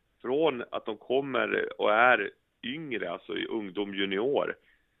oss från att de kommer och är yngre, alltså i ungdom, junior,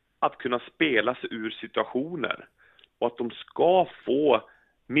 att kunna spela sig ur situationer. Och att de ska få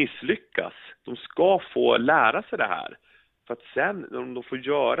misslyckas. De ska få lära sig det här. För att sen när de får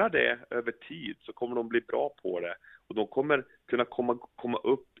göra det över tid så kommer de bli bra på det. Och de kommer kunna komma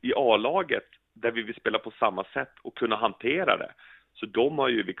upp i A-laget där vi vill spela på samma sätt och kunna hantera det. Så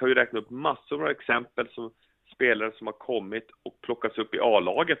vi kan ju räkna upp massor av exempel som spelare som har kommit och plockats upp i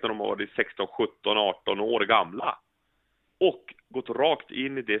A-laget när de har varit 16, 17, 18 år gamla. Och gått rakt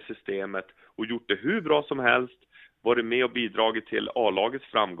in i det systemet och gjort det hur bra som helst, varit med och bidragit till A-lagets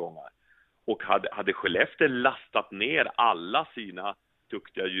framgångar. Och hade Skellefteå lastat ner alla sina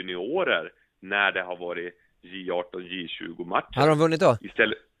duktiga juniorer när det har varit J18, J20 matcher. Har de vunnit då?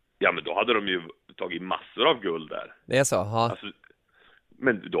 Istället, ja, men då hade de ju tagit massor av guld där. Det är så, ja. Alltså,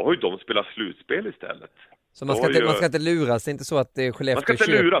 men då har ju de spelat slutspel istället. Så man ska inte luras, det är inte så att Skellefteå... Man ska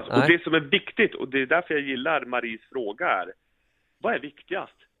inte luras, och det som är viktigt, och det är därför jag gillar Maries fråga är, vad är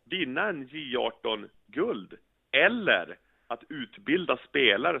viktigast? Vinna en J18-guld eller att utbilda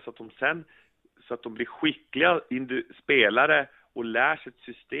spelare så att de blir skickliga spelare och lär sig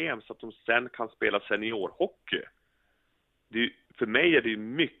ett system så att de sen kan spela seniorhockey. För mig är det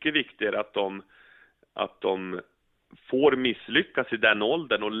mycket viktigare att de får misslyckas i den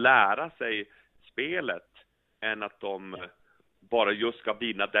åldern och lära sig spelet än att de bara just ska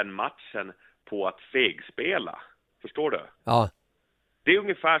vinna den matchen på att fegspela. Förstår du? Ja. Det är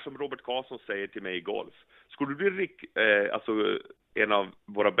ungefär som Robert Karlsson säger till mig i golf. Skulle du bli en av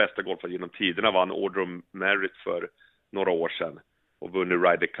våra bästa golfare genom tiderna, vann Order of Merit för några år sedan och vunnit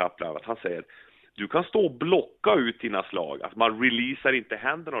Ryder Cup. Han säger, du kan stå och blocka ut dina slag. Alltså man releasar inte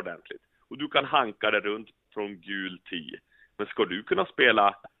händerna ordentligt. Och du kan hanka det runt från gul 10. Men ska du kunna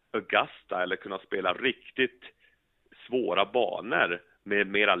spela Augusta eller kunna spela riktigt svåra banor med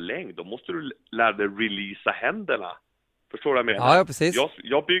mera längd, då måste du lära dig releasa händerna. Förstår du vad jag menar? Ja, precis.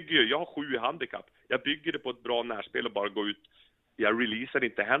 Jag har 7 i handikapp. Jag bygger det på ett bra närspel och bara går ut. Jag releasar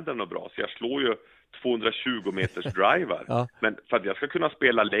inte händerna bra, så jag slår ju 220 meters driver. Ja. Men för att jag ska kunna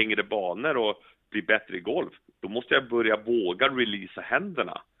spela längre banor och bli bättre i golf, då måste jag börja våga releasa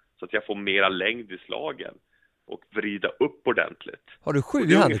händerna så att jag får mera längd i slagen och vrida upp ordentligt. Har du 7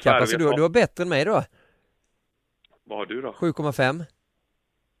 i handikapp? Alltså du har bättre än mig då? Vad har du då? 7,5.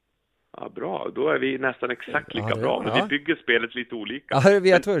 Ja, bra. Då är vi nästan exakt lika bra. Men vi bygger spelet lite olika. Ja,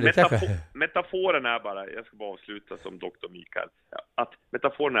 jag tror det kanske. Metaforen är bara, jag ska bara avsluta som Dr. Mikael. Att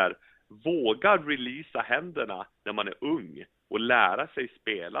metaforen är, våga releasa händerna när man är ung och lära sig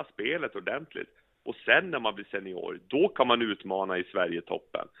spela spelet ordentligt. Och sen när man blir senior, då kan man utmana i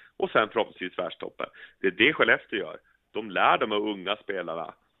Sverigetoppen. Och sen förhoppningsvis världstoppen. Det är det Skellefteå gör. De lär de unga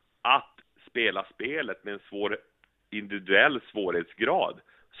spelarna att spela spelet med en individuell svårighetsgrad.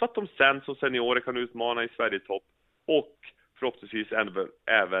 Så att de sen som seniorer kan utmana i Sverigetopp och förhoppningsvis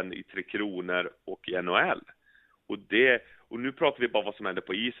även i Tre Kronor och i NHL. Och nu pratar vi bara vad som händer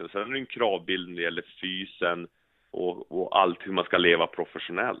på isen. Sen är det en kravbild när det gäller fysen och allt hur man ska leva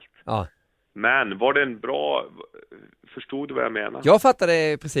professionellt. Ja. Men var det en bra... Förstod du vad jag menar? Jag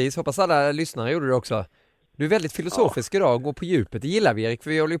fattade precis. Hoppas alla lyssnare gjorde det också. Du är väldigt filosofisk idag och går på djupet. Det gillar vi, Erik, för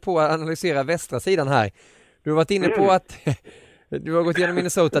vi håller på att analysera västra sidan här. Du har varit inne på att du har gått igenom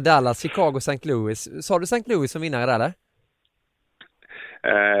Minnesota, Dallas, Chicago, St. Louis. Sa du St. Louis som vinnare där, eller?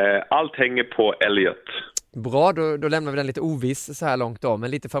 Allt hänger på Elliott. Bra, då lämnar vi den lite oviss så här långt då,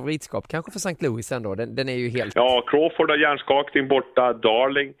 men lite favoritskap kanske för St. Louis ändå. Den är ju helt... Ja, Crawford har hjärnskakning borta,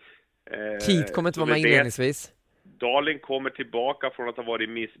 Darling. Keith kommer inte vara med inledningsvis. Darling kommer tillbaka från att ha varit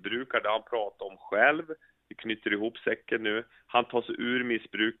missbrukare, det han pratar om själv. Vi knyter ihop säcken nu. Han tar sig ur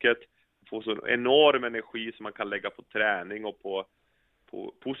missbruket, får så enorm energi som man kan lägga på träning och på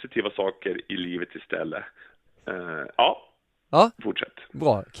positiva saker i livet istället. Ja, fortsätt.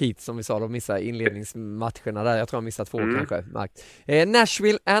 Bra, Keith som vi sa, de missar inledningsmatcherna där. Jag tror han missat 2 kanske.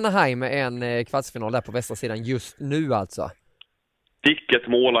 Nashville, Anaheim är en kvartsfinal där på västra sidan just nu alltså. Vilket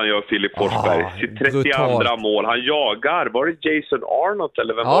mål han gör, Filip Forsberg. Sitt 32 mål. Han jagar. Var det Jason Arnott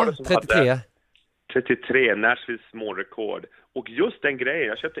eller vem var det som 33. hade? 33, Nashvilles målrekord. Och just den grejen,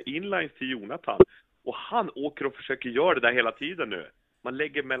 jag köpte inlines till Jonathan. Och han åker och försöker göra det där hela tiden nu. Man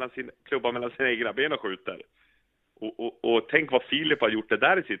lägger klubban mellan sina egna ben och skjuter. Och tänk vad Filip har gjort det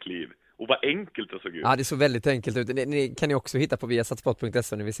där i sitt liv. Och vad enkelt det såg ut. Ja, det såg väldigt enkelt ut. Ni kan ju också hitta på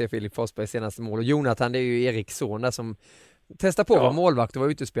viasatsport.se när vi ser Filip Forsbergs senaste mål. Och Jonathan, det är ju Eriks son där som testar på att vara målvakt och var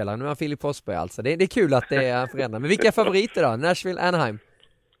utespelare. Nu är han Filip Forsberg alltså. Det är kul att det är förändrat. Men vilka är favoriter då? Nashville, Anaheim?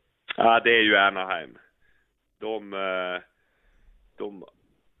 Ja, det är ju Anaheim. De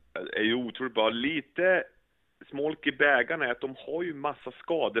är ju otroligt bra. Lite smolk i bägarna är att de har ju massa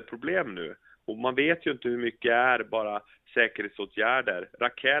skadeproblem nu. Och man vet ju inte hur mycket är bara säkerhetsåtgärder.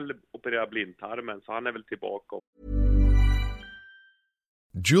 Raquel opererar blindtarmen, så han är väl tillbaka.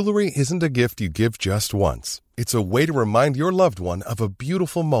 Jewelry isn't a gift you give just once. It's a way to remind your loved one of a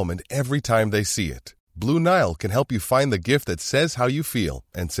beautiful moment every time they see it. Blue Nile can help you find the gift that says how you feel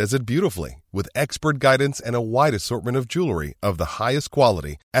and says it beautifully, with expert guidance and a wide assortment of jewelry of the highest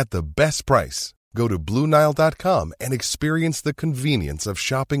quality at the best price. Go to BlueNile.com and experience the convenience of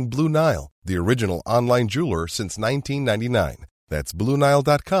shopping Blue Nile, the original online jeweler since 1999. That's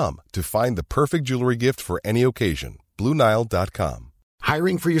BlueNile.com to find the perfect jewelry gift for any occasion. BlueNile.com.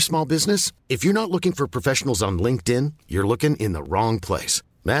 Hiring for your small business? If you're not looking for professionals on LinkedIn, you're looking in the wrong place.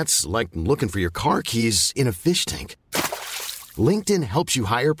 That's like looking for your car keys in a fish tank. LinkedIn helps you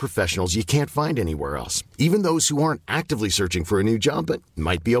hire professionals you can't find anywhere else, even those who aren't actively searching for a new job but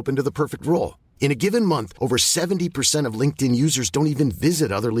might be open to the perfect role. In a given month, over 70% of LinkedIn users don't even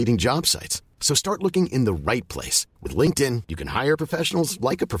visit other leading job sites. So start looking in the right place. With LinkedIn, you can hire professionals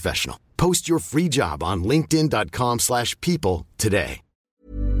like a professional. Post your free job on linkedin.com/people today.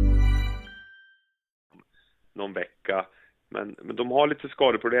 Någon vecka. Men de har lite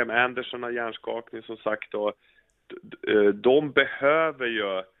skadeproblem. Anderson har hjärnskakning som sagt. Och de behöver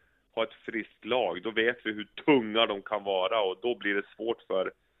ju ha ett friskt lag. Då vet vi hur tunga de kan vara. Och då blir det svårt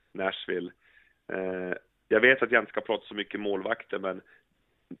för Nashville. Jag vet att jag inte ska prata så mycket målvakter. Men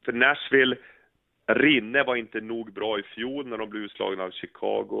för Nashville, Rinne var inte nog bra i fjol när de blev utslagna av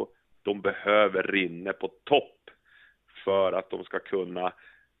Chicago. De behöver Rinne på topp för att de ska kunna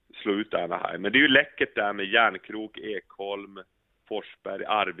slå ut Anaheim. Men det är ju läckert där med Järnkrok, Ekholm, Forsberg,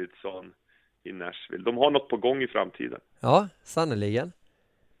 Arvidsson i Nashville. De har något på gång i framtiden. Ja, sannoliken.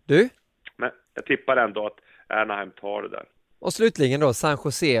 Du? Men jag tippar ändå att Anaheim tar det där. Och slutligen då, San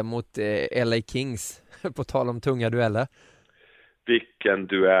Jose mot LA Kings. På tal om tunga dueller. Vilken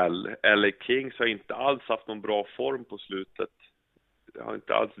duell. LA Kings har inte alls haft någon bra form på slutet. Har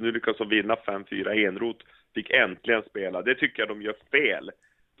inte alls. Nu lyckas de vinna 5-4. Enroth fick äntligen spela. Det tycker jag de gör fel.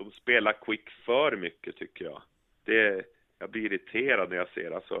 De spelar quick för mycket tycker jag. Jag blir irriterad när jag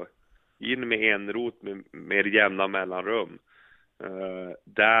ser. Alltså, in med Enroth med mer jämna mellanrum.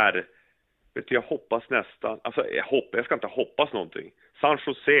 Där vet du, jag hoppas nästan. Alltså jag ska inte hoppas någonting. San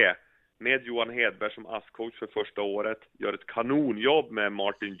Jose med Johan Hedberg som ASS-coach för första året. Gör ett kanonjobb med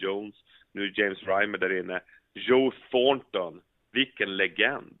Martin Jones. Nu James Reimer där inne. Joe Thornton. Vilken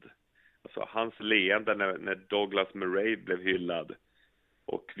legend. Alltså hans leende när Douglas Murray blev hyllad.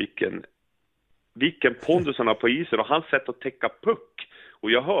 Och vilken pondus han har på isen. Och hans sätt att täcka puck.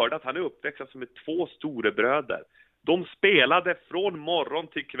 Och jag hörde att han är uppväxt med 2 storebröder. De spelade från morgon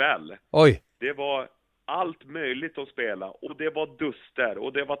till kväll. Oj. Det var allt möjligt att spela. Och det var duster.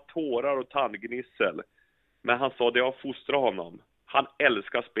 Och det var tårar och tandgnissel. Men han sa det har fostrat honom. Han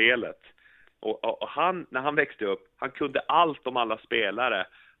älskar spelet. Och han, när han växte upp, han kunde allt om alla spelare.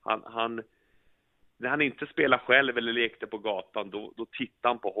 När han inte spelade själv eller lekte på gatan, då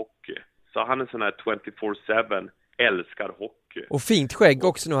tittade han på hockey. Så han är sån här 24/7, älskar hockey. Och fint skägg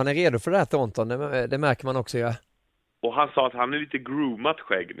också nu, han är redo för det här Thornton, det märker man också. Ja. Och han sa att han är lite groomat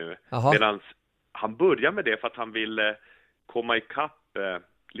skägg nu. Medan han börjar med det för att han ville komma ikapp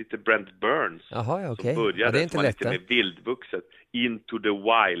lite Brent Burns. Jaha, ja, okej. Som började det är inte som lätt, lite med vildvuxet. Into the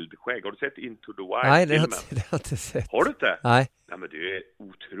Wild skägg. Har du sett Into the Wild? Nej, det har jag inte sett. Har du inte? Nej. Nej, men det är en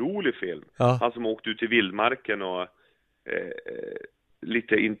otrolig film. Ja. Han som åkte ut i vildmarken och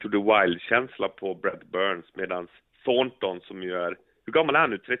lite Into the Wild-känsla på Brent Burns. Medan Thornton som gör... Hur gammal är han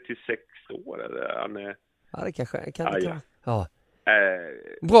nu? 36 år? Eller? Han är... Ja, det kanske kan det vara. Ja.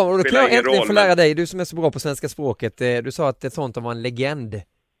 Bra, och då kan jag äntligen få lära dig, du som är så bra på svenska språket, du sa att Thornton var en legend.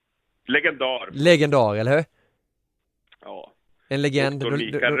 Legendar, eller hur? Ja. En legend, då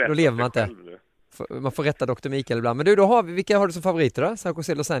lever man inte. Man får rätta Dr. Mikael ibland. Men du, vilka har du som favoriter då? San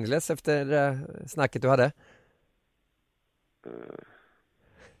Jose, Los Angeles efter det snacket du hade?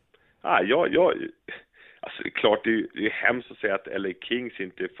 Alltså det är klart, det är hemskt att säga att LA Kings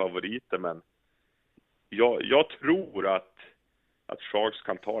inte är favoriter, men jag tror att Sharks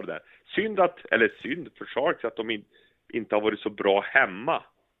kan ta det där. Synd för Sharks att de inte har varit så bra hemma.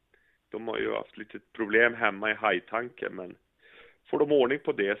 De har ju haft lite problem hemma i hajtanken, men får de ordning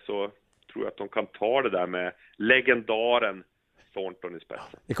på det så tror jag att de kan ta det där med legendaren Thornton i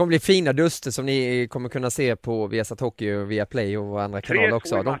spetsen. Det kommer bli fina duster som ni kommer kunna se på Viasat Hockey och via Play och andra kanaler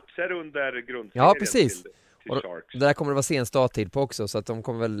också. 3-2 matcher under grundserien. Ja, precis. Till och Sharks. där kommer det vara sen starttid på också, så att de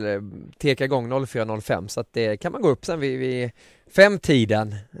kommer väl teka igång 04:05, så att det kan man gå upp sen vid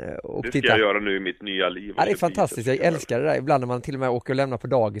 5-tiden och det titta. ska jag göra nu i mitt nya liv. Ja, det är fantastiskt, jag älskar det där. Ibland när man till och med åker och lämnar på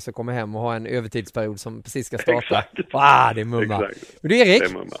dagis och kommer hem och har en övertidsperiod som precis ska starta. Exakt. Det är mumma. Men du Erik,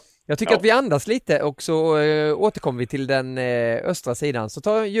 jag tycker att vi andas lite och så återkommer vi till den östra sidan. Så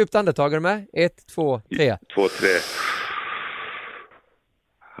ta djupt andetag, är du med? 1, 2, 3. 2, 3.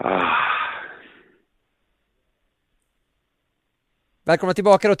 Välkomna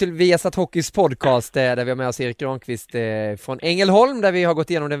tillbaka då till Viasat Hockeys podcast där vi har med oss Erik Granqvist från Ängelholm, där vi har gått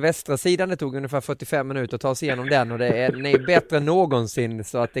igenom den västra sidan. Det tog ungefär 45 minuter att ta sig igenom den och den är bättre än någonsin,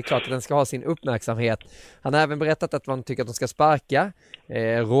 så att det är klart att den ska ha sin uppmärksamhet. Han har även berättat att man tycker att de ska sparka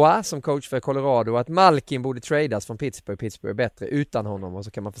Roy som coach för Colorado och att Malkin borde tradas från Pittsburgh. Pittsburgh är bättre utan honom och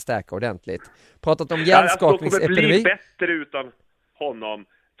så kan man förstärka ordentligt. Pratat om hjärnskakningsepidemi. Det kommer bli bättre utan honom.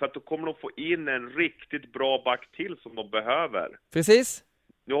 För att då kommer de få in en riktigt bra back till som de behöver. Precis.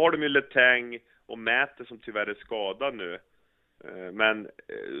 Nu har de ju Letang och Mäte som tyvärr är skadad nu. Men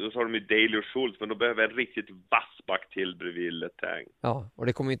då har de ju Daley och Schultz, men de behöver en riktigt vass back till bredvid Letang. Ja, och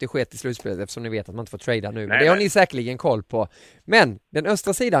det kommer ju inte ske till slutspelet eftersom ni vet att man inte får trada nu. Men Nej, det har nej. ni säkerligen koll på. Men den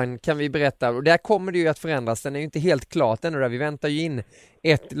östra sidan kan vi berätta, och där kommer det ju att förändras. Den är ju inte helt klart ännu där. Vi väntar ju in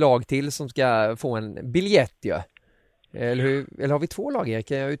ett lag till som ska få en biljett ju. Eller har vi 2 lag,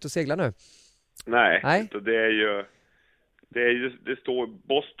 Erik? Är jag ute och segla nu? Nej. Det står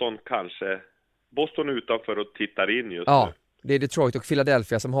Boston kanske. Boston utanför och tittar in just Ja. nu. Det är Detroit och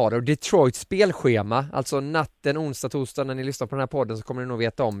Philadelphia som har det. Och Detroits spelschema, alltså natten, onsdag, torsdag när ni lyssnar på den här podden så kommer ni nog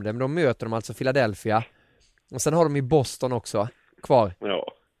veta om det. Men då möter de alltså Philadelphia. Och sen har de i Boston också kvar.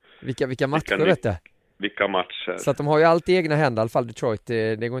 Ja. Vilka matcher vet du? Vilka matcher. Så att de har ju allt i egna händer, i alla fall Detroit.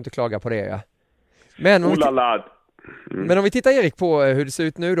 Det går inte att klaga på det. Ja. Men om vi tittar, Erik, på hur det ser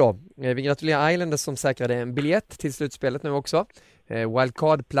ut nu då. Vi gratulerar Islanders som säkrade en biljett till slutspelet nu också.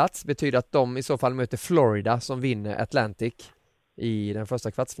 Wildcard-plats betyder att de i så fall möter Florida som vinner Atlantic i den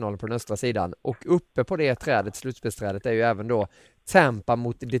första kvartsfinalen på den östra sidan. Och uppe på det trädet, slutspelsträdet, är ju även då Tampa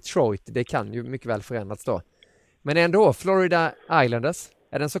mot Detroit. Det kan ju mycket väl förändras då. Men ändå, Florida Islanders,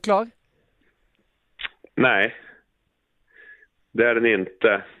 är den så klar? Nej, det är den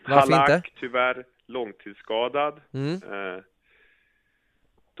inte. Varför Halak, inte? tyvärr långtidsskadad.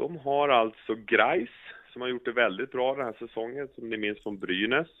 De har alltså Greis som har gjort det väldigt bra den här säsongen, som ni minns från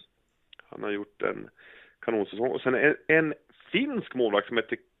Brynäs. Han har gjort en kanonsäsong. Och sen en finsk målvakt som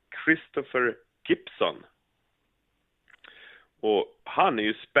heter Christopher Gibson. Och han är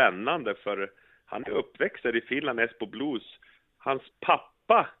ju spännande för han är uppväxt där i Finland, Espoo Blues. Hans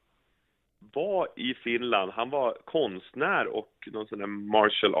pappa var i Finland. Han var konstnär och någon sån där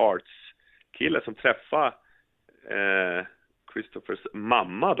martial arts kille som träffade Christophers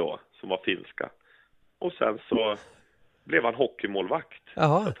mamma då, som var finska. Och sen så blev han hockeymålvakt.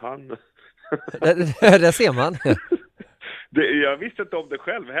 Jaha. Så att han... Där ser man. Jag visste inte om det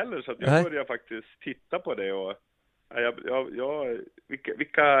själv heller, så att jag började faktiskt titta på det. Och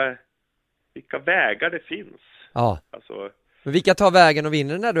vilka vägar det finns. Ja. Alltså, Men vilka tar vägen och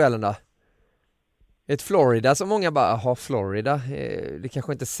vinner den här duellen då? Ett Florida som många bara, har Florida, det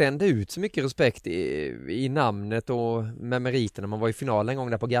kanske inte sände ut så mycket respekt i namnet och med meriterna. Man var i final en gång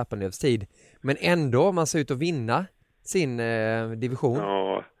där på Garpenlövs tid. Men ändå, man ser ut att vinna sin division.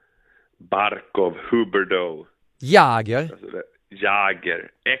 Ja, Barkov, Huberdeau,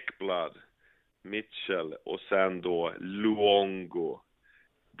 Jager, Ekblad, Mitchell och sen då Luongo.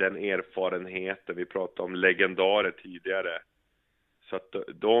 Den erfarenheten, vi pratade om legendarer tidigare. Så att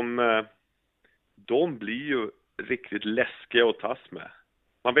de blir ju riktigt läskiga att tas med.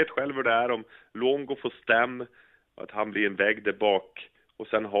 Man vet själv hur det är om Luongo får stäm, att han blir en vägg där bak. Och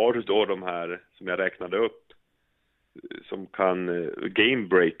sen har du då de här som jag räknade upp som kan game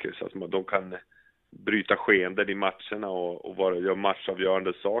breakers, alltså de kan bryta skeenden i matcherna och göra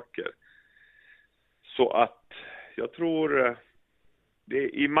matchavgörande saker. Så att jag tror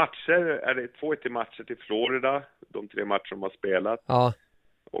i matcher är det 2-1 i matcher till Florida, de 3 matcher de har spelat. Ja.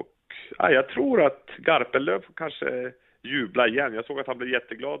 Och jag tror att Garpenlöv kanske jubla igen. Jag såg att han blev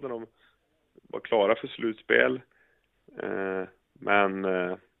jätteglad när de var klara för slutspel. Men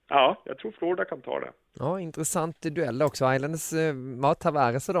jag tror Florida kan ta det. Ja, intressant duell också. Islanders,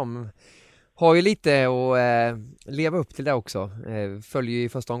 Tavares och de har ju lite att leva upp till det också. Följer ju i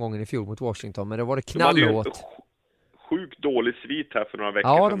första omgången i fjol mot Washington, men då var det knallhårt. Sjukt dålig svit här för några veckor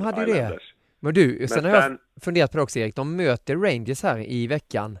sedan. Ja, sedan. de hade ju det. Men du, sen har jag funderat på det också, Erik. De möter Rangers här i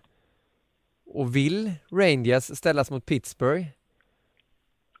veckan. Och vill Rangers ställas mot Pittsburgh?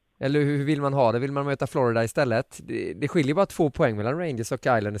 Eller hur vill man ha det? Vill man möta Florida istället? Det skiljer bara 2 poäng mellan Rangers och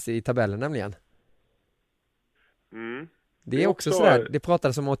Islanders i tabellen nämligen. Det är också sådär, det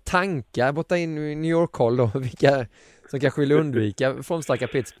pratades om att tanka borta in i New York-håll då, vilka som kanske vill undvika formstarka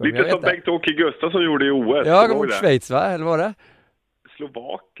Pittsburgh. Lite som Bengt-Åke Gustafsson gjorde i OS. Ja, mot Schweiz va? Eller var det?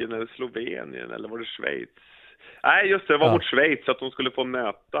 Slovakien eller Slovenien, eller var det Schweiz? Nej, just det var mot Schweiz, att de skulle få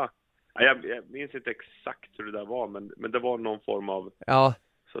möta. Jag minns inte exakt hur det där var, men det var någon form av... Ja.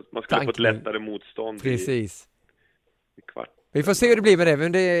 Så att man skulle få ett lättare motstånd. Precis. I kvart. Vi får se hur det blir med det.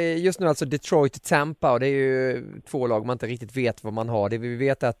 Men det är just nu alltså Detroit, Tampa, och det är ju 2 lag man inte riktigt vet vad man har. Det vi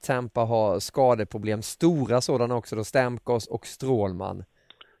vet är att Tampa har skadeproblem, stora sådana också då, Stamkos och Strålman.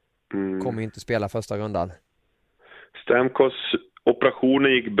 Kommer ju inte spela första rundan. Stamkos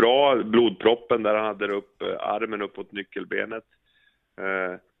operationen gick bra, blodproppen där han hade upp armen uppåt nyckelbenet.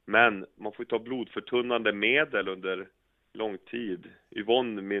 Men man får ju ta blodförtunnande medel under lång tid.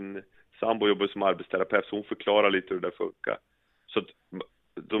 Yvonne, min sambo, jobbar som arbetsterapeut, så hon förklarar lite hur det funkar. Så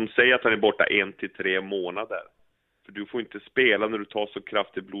de säger att han är borta 1 till 3 månader. För du får inte spela när du tar så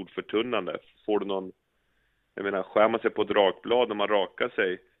kraftigt blodförtunnande. Får du någon Jag menar, skär man sig på ett rakblad när man rakar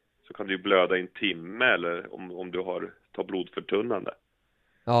sig så kan det ju blöda i en timme eller om du tar blodförtunnande.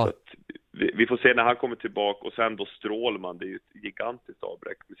 Ja. Så att vi får se när han kommer tillbaka, och sen då Strålman, det är ju ett gigantiskt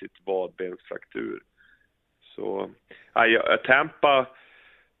avbräck med sitt vadbensfraktur. Så Tampa,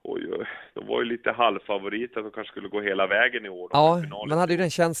 de var ju lite halvfavoriter att de kanske skulle gå hela vägen i år. Ja, man hade ju den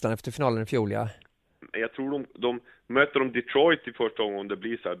känslan efter finalen i fjol, ja. Jag tror de möter de Detroit i första gången, om det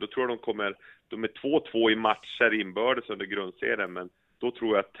blir så här. Då tror jag de är 2-2 i matcher inbördes under grundserien, men då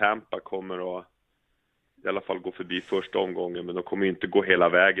tror jag att Tampa kommer att i alla fall gå förbi första omgången, men de kommer inte gå hela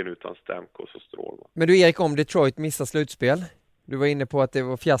vägen utan Stamkos och Strålman. Men du Erik, om Detroit missar slutspel, du var inne på att det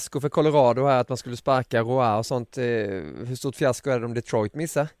var fiasko för Colorado här, att man skulle sparka Roy och sånt. Hur stort fiasko är det om Detroit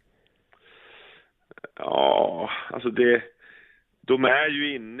missar? Ja, alltså de är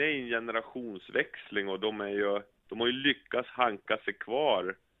ju inne i en generationsväxling, och de har ju lyckats hanka sig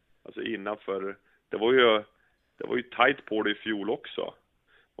kvar alltså innanför. Det var ju tight på det i fjol också,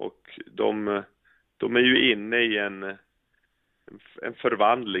 och de är ju inne i en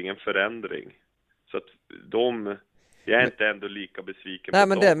förvandling, en förändring, så att jag är inte ändå lika besviken.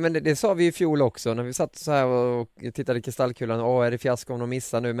 Nej, men det sa vi i fjol också när vi satt så här och tittade i kristallkulan. Är det fiasko om de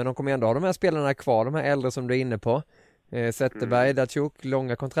missar nu? Men de kommer ändå ha de här spelarna kvar, de här äldre som du är inne på. Zetterberg, Datsjuk,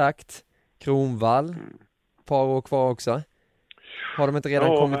 långa kontrakt. Kronvall, par år kvar också. Har de inte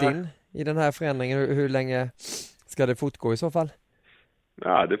redan kommit in i den här förändringen? Hur länge ska det fortgå i så fall?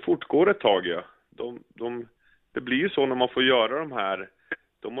 Ja, det fortgår ett tag, ja. Det blir ju så när man får göra de här.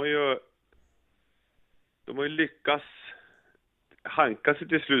 De har ju lyckats hanka sig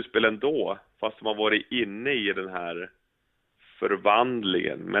till slutspel ändå, fast de har varit inne i den här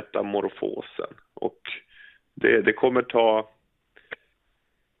förvandlingen, metamorfosen. Och det kommer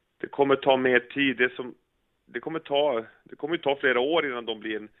ta mer tid. Det kommer ta flera år innan de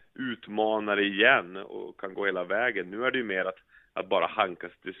blir en utmanare igen och kan gå hela vägen. Nu är det ju mer att bara hanka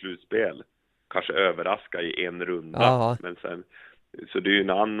sig till slutspel, kanske överraska i en runda. Aha. Men sen, så det är ju en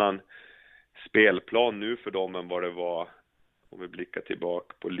annan spelplan nu för dem än vad det var om vi blickar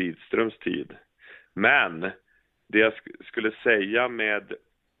tillbaka på Lidströms tid. Men det jag skulle säga med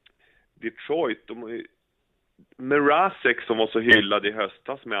Detroit, Mrazek som var så hyllad i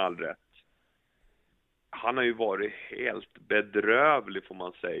höstas med all rätt, han har ju varit helt bedrövlig, får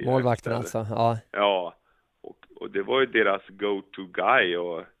man säga. Målvakten alltså, ja. Ja, och det var ju deras go-to guy,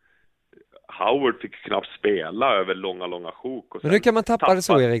 och Howard fick knappt spela över långa sjok. Men hur kan man tappa det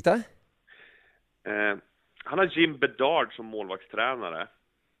så, Erik, då? Han har Jim Bedard som målvaktstränare,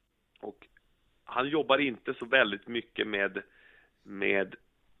 och han jobbar inte så väldigt mycket med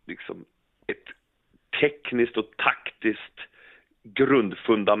liksom ett tekniskt och taktiskt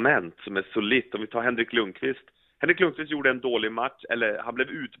grundfundament som är solitt. Om vi tar Henrik Lundqvist. Henrik Lundqvist gjorde en dålig match, eller han blev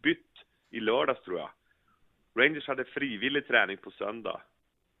utbytt i lördags tror jag. Rangers hade frivillig träning på söndag.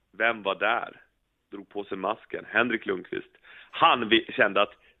 Vem var där? Drog på sig masken. Henrik Lundqvist. Han kände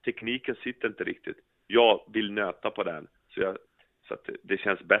att tekniken sitter inte riktigt. Jag vill nöta på den så att det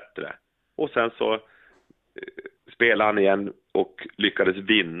känns bättre. Och sen så spelade han igen och lyckades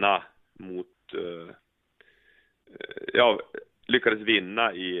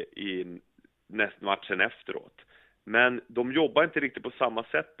vinna i nästmatchen efteråt. Men de jobbar inte riktigt på samma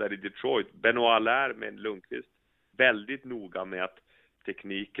sätt där i Detroit. Benoit Allaire med Lundqvist väldigt noga med att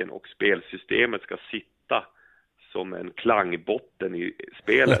tekniken och spelsystemet ska sitta som en klangbotten i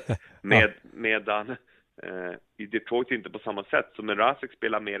spelet. Medan i Detroit inte på samma sätt. Så Mrazek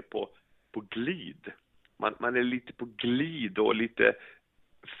spelar mer på glid. Man är lite på glid och lite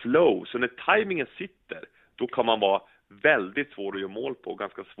flow. Så när timingen sitter, då kan man vara väldigt svår att göra mål på,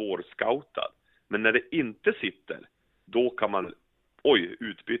 ganska svår scoutad. Men när det inte sitter, då kan man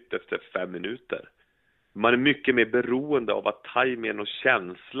utbytt efter 5 minuter. Man är mycket mer beroende av att timingen och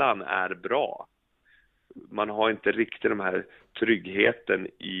känslan är bra. Man har inte riktigt den här tryggheten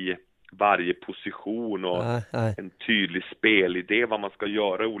i varje position och en tydlig spelidé vad man ska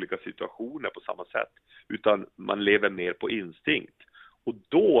göra i olika situationer på samma sätt. Utan man lever mer på instinkt. Och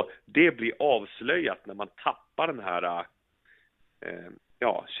då, det blir avslöjat när man tappar den här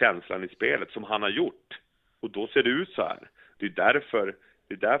känslan i spelet som han har gjort. Och då ser det ut så här. Det är därför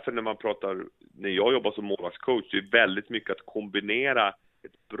när jag jobbar som målvaktscoach, det är väldigt mycket att kombinera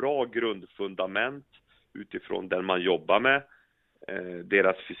ett bra grundfundament utifrån den man jobbar med,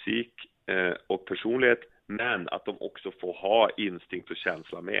 deras fysik och personlighet, men att de också får ha instinkt och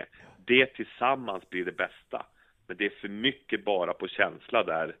känsla med. Det tillsammans blir det bästa. Men det är för mycket bara på känsla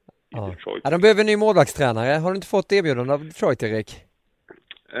där i Detroit. Ja, de behöver en ny målvaktstränare. Har du inte fått erbjudande av Detroit, Erik?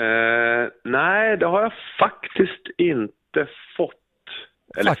 Nej, det har jag faktiskt inte fått.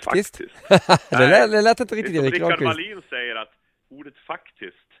 Eller faktiskt. faktiskt. det lät inte riktigt det är Erik som Rickard Granqvist. Wallin säger att ordet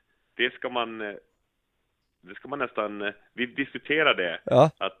faktiskt, det ska man nästan, vi diskuterar det.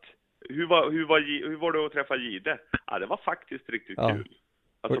 Ja. Att hur var det att träffa Gide? Ja, det var faktiskt riktigt kul.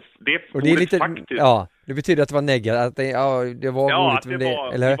 Alltså, Och det är lite, faktiskt. ja, det betyder att det var negativt, att det var roligt, att det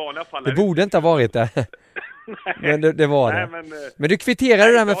var, eller i vanliga fall det borde inte ha varit det. Men det var det. Men du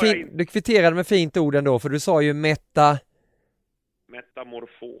kvitterade det där du kvitterade med fint ord ändå, för du sa ju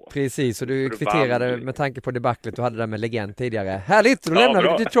metamorfos. Precis, och du kvitterade med tanke på debaclet du hade där med legend tidigare. Härligt, då lämnar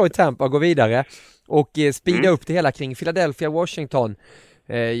vi Detroit Tampa och går vidare och speeda upp det hela kring Philadelphia Washington.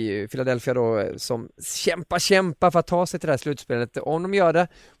 Philadelphia då som kämpar för att ta sig till det här slutspelet. Om de gör det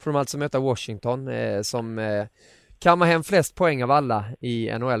får de alltså möta Washington som kammar hem flest poäng av alla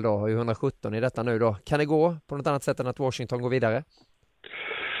i NHL då, har ju 117 i detta nu då. Kan det gå på något annat sätt än att Washington går vidare?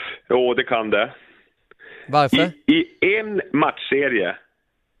 Jo, det kan det. Varför? I en matchserie,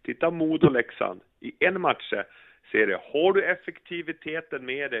 titta Modo och Leksand, i en matchserie har du effektiviteten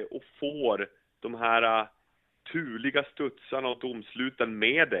med dig och får de här turliga studsarna och domsluten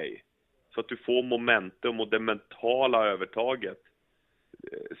med dig, så att du får momentum och det mentala övertaget,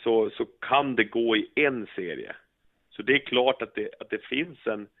 så kan det gå i en serie. Så det är klart att det finns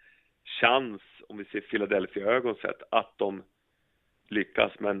en chans, om vi ser Philadelphia ögonsätt, att de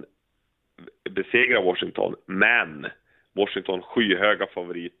lyckas besegra Washington. Men Washington skyhöga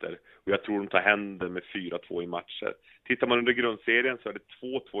favoriter, och jag tror de tar händer med 4-2 i matcher. Tittar man under grundserien så är det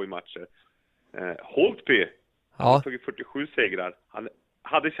 2-2 i matcher. Holtby, han har tagit 47 segrar. Han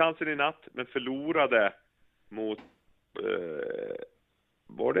hade chansen i natt men förlorade mot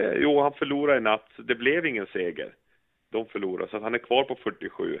han förlorade i natt, så det blev ingen seger. De förlorade, så att han är kvar på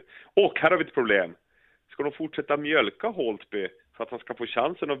 47. Och här har vi ett problem. Ska de fortsätta mjölka Holtby för att han ska få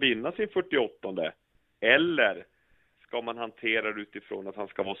chansen att vinna sin 48:e? Eller ska man hantera det utifrån att han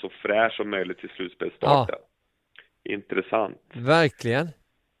ska vara så fräsch som möjligt till slutspelsstarten? Ja. Intressant. Verkligen.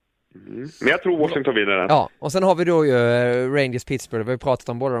 Men jag tror Washington vinner den. Ja, och sen har vi då ju Rangers Pittsburgh. Vi har ju pratat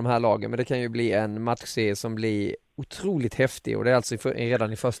om båda de här lagen, men det kan ju bli en matchserie som blir otroligt häftig, och det är alltså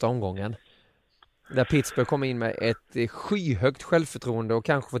redan i första omgången. Där Pittsburgh kommer in med ett skyhögt självförtroende och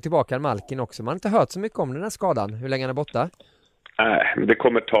kanske får tillbaka en Malkin också. Man har inte hört så mycket om den här skadan. Hur länge är han borta? Nej, det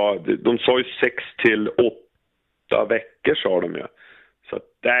kommer de sa ju 6 till 8 veckor sa de ju. Så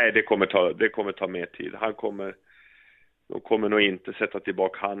nej, det kommer ta mer tid. De kommer nog inte sätta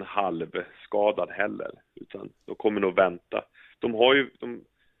tillbaka han halvskadad heller, utan de kommer nog vänta.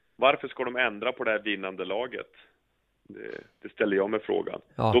 Varför ska de ändra på det här vinnande laget? Det ställer jag mig frågan.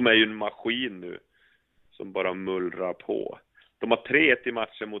 Ja. De är ju en maskin nu som bara mullrar på. De har 3-1 i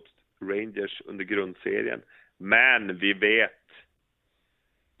matcher mot Rangers under grundserien. Men vi vet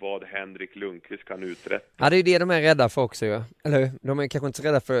vad Henrik Lundqvist kan uträtta. Ja, det är det de är rädda för också. Ja. Eller de är kanske inte så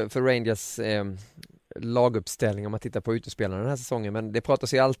rädda för Rangers laguppställning om man tittar på utespelarna den här säsongen. Men det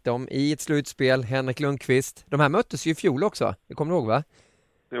pratas ju alltid om i ett slutspel. Henrik Lundqvist. De här möttes ju i fjol också. Det kommer du ihåg, va?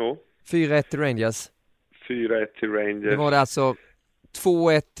 Jo. 4-1 till Rangers. 4-1 till Rangers. Det var det alltså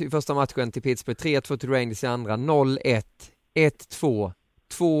 2-1 i första matchen till Pittsburgh, 3-2 till Rangers i andra, 0-1, 1-2,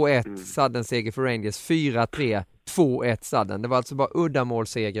 2-1 sudden seger för Rangers, 4-3, 2-1 sudden. Det var alltså bara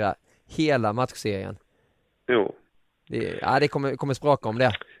uddamålssegrar hela matchserien. Jo. Det kommer spraka om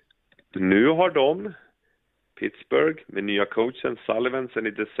det. Nu har Pittsburgh med nya coachen Sullivan sen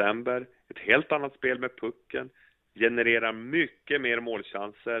i december ett helt annat spel med pucken, genererar mycket mer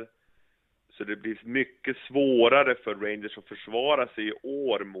målchanser. Så det blir mycket svårare för Rangers att försvara sig i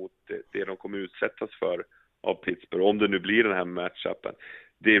år mot det de kommer utsättas för av Pittsburgh, om det nu blir den här matchupen.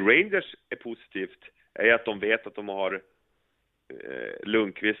 Det Rangers är positivt är att de vet att de har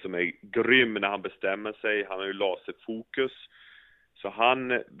Lundqvist som är grym när han bestämmer sig. Han har ju laserfokus, så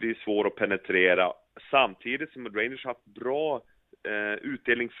han blir svår att penetrera. Samtidigt som Rangers har haft bra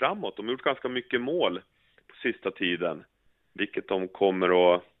utdelning framåt. De har gjort ganska mycket mål på sista tiden, vilket de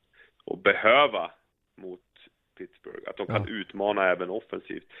kommer att behöva mot Pittsburgh. Att de kan utmana även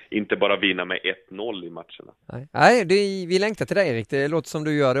offensivt. Inte bara vinna med 1-0 i matcherna. Nej, vi längtar till dig, Erik. Det låter som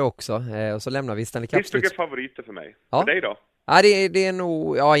du gör det också. Och så lämnar vi Stanley Cup. Pittsburgh är favoriter för mig. Ja. För dig då? Ja, det är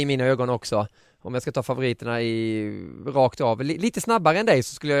nog i mina ögon också. Om jag ska ta favoriterna rakt av. Lite snabbare än dig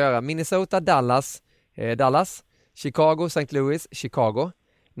så skulle jag göra Minnesota, Dallas, Chicago, St. Louis, Chicago,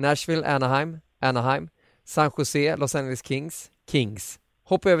 Nashville, Anaheim, San Jose, Los Angeles Kings.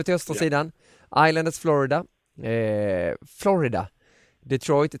 Hoppa över till östra sidan. Islanders, Florida.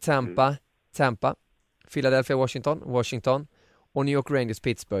 Detroit, Tampa. Philadelphia, Washington. Och New York Rangers,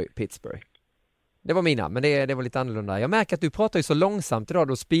 Pittsburgh. Det var mina, men det var lite annorlunda. Jag märker att du pratar ju så långsamt idag,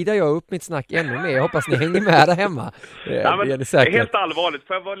 då speedar jag upp mitt snack ännu mer. Jag hoppas ni hänger med där hemma. Ja, men, det är helt allvarligt,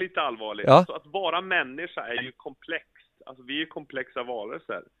 får jag vara lite allvarlig? Ja. Alltså, att vara människa är ju komplext. Alltså vi är komplexa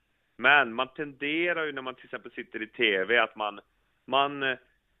varelser. Men man tenderar ju när man till exempel sitter i tv att man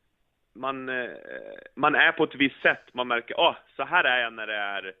är på ett visst sätt. Man märker, så här är jag när det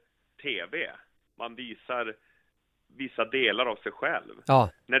är tv. Man visar vissa delar av sig själv. Ja.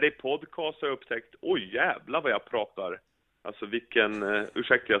 När det är podcast har jag upptäckt, oj jävlar vad jag pratar. Alltså vilken,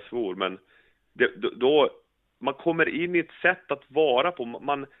 ursäkta jag svor, men då man kommer in i ett sätt att vara på.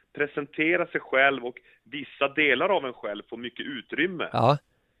 Man presenterar sig själv och vissa delar av en själv får mycket utrymme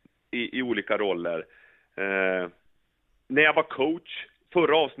i olika roller. När jag var coach,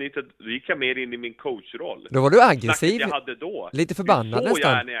 förra avsnittet, då gick jag mer in i min coachroll. Då var du aggressiv. Jag hade då. Lite förbannad så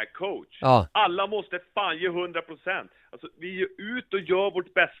nästan. Jag är när jag är coach. Ja. Alla måste fan ge 100%. Alltså, vi är ut och gör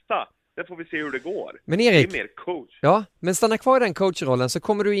vårt bästa. Sen får vi se hur det går. Men Erik, det är mer coach. Ja, men stanna kvar i den coachrollen så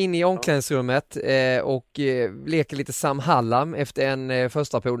kommer du in i omklädningsrummet och leker lite Sam Hallam efter en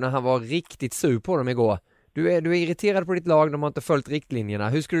första period när han var riktigt sur på dem igår. Du är irriterad på ditt lag, de har inte följt riktlinjerna.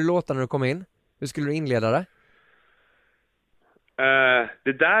 Hur skulle du låta när du kom in? Hur skulle du inleda det?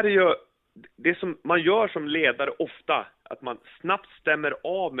 Det där är ju det som man gör som ledare ofta, att man snabbt stämmer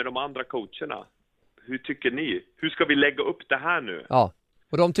av med de andra coacherna. Hur tycker ni? Hur ska vi lägga upp det här nu? Ja,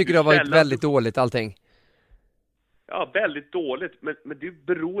 och de tycker det har varit väldigt dåligt allting. Ja, väldigt dåligt. Men det är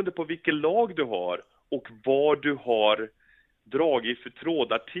beroende på vilket lag du har och vad du har dragit för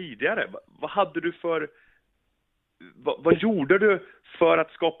trådar tidigare. Vad hade du för... Vad gjorde du för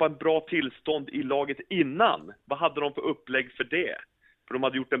att skapa en bra tillstånd i laget innan? Vad hade de för upplägg för det? För de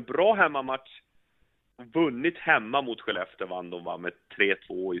hade gjort en bra hemmamatch och vunnit hemma mot Skellefteå, vann med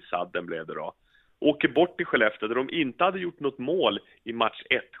 3-2 i sadden blev det då. Åker bort till Skellefteå där de inte hade gjort något mål i match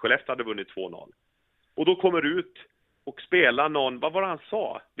 1. Skellefteå hade vunnit 2-0. Och då kommer ut och spelar någon, vad var det han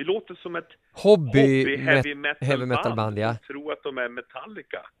sa? Vi låter som ett hobby heavy metal band. Ja. Jag tror att de är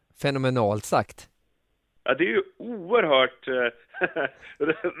Metallica. Fenomenalt sagt. Ja, det är ju oerhört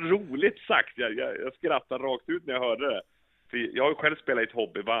roligt sagt. Jag skrattar rakt ut när jag hörde det. För jag har ju själv spelat i ett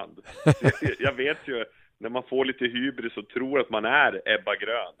hobbyband. Jag vet ju, när man får lite hybris och tror att man är Ebba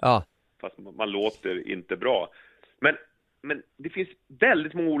Grön. Ja. Fast man låter inte bra. Men det finns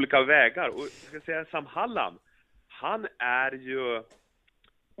väldigt många olika vägar. Och jag ska säga Sam Hallam, han är ju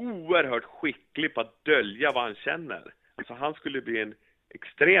oerhört skicklig på att dölja vad han känner. Alltså han skulle bli en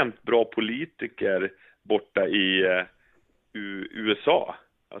extremt bra politiker borta i USA.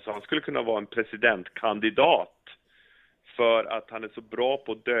 Alltså han skulle kunna vara en presidentkandidat för att han är så bra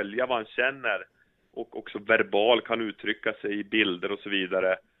på att dölja vad han känner och också verbal kan uttrycka sig i bilder och så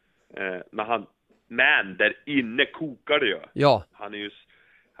vidare. Men där inne kokar det ju. Ja. Han är ju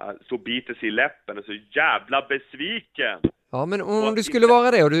så biter sig i läppen och så jävla besviken. Ja, men om du skulle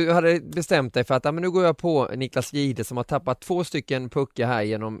vara det och du hade bestämt dig för att men nu går jag på Niklas Gide som har tappat 2 stycken puckar här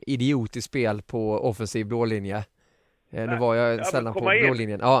genom idiotiskt spel på offensiv blålinje. Nu var jag sällan på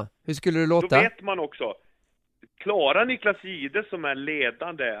blålinjen. Ja, hur skulle du låta? Då vet man också. Klarar Niklas Gide som är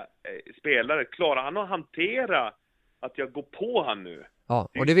ledande spelare, klarar han att hantera att jag går på han nu? Ja,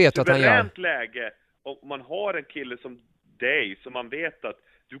 och det vet du att han gör. Det är ett läge om man har en kille som dig som man vet att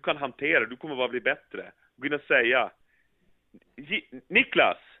du kan hantera, du kommer bara bli bättre. Gå in och säga,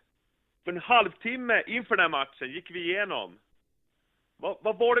 Niklas, för en halvtimme inför den här matchen gick vi igenom.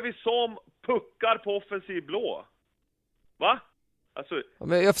 Vad var det vi sa om puckar på offensiv blå? Va? Alltså, ja,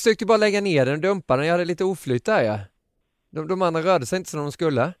 men jag försökte bara lägga ner den och dumpa den. Jag hade lite oflyt där, ja. De andra rörde sig inte som de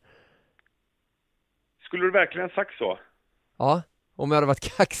skulle. Skulle du verkligen ha sagt så? Ja, om jag hade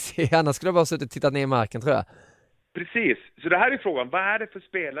varit kaxig. Annars skulle jag bara suttit och tittat ner i marken, tror jag. Precis. Så det här är frågan. Vad är det för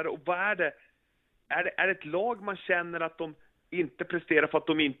spelare och vad är det? Är det ett lag man känner att de inte presterar för att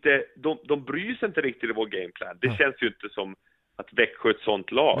de bryr sig inte riktigt i vår gameplan? Det känns ju inte som att Växjö är ett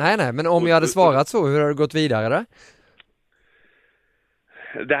sånt lag. Nej, men om jag hade svarat så, hur har det gått vidare då?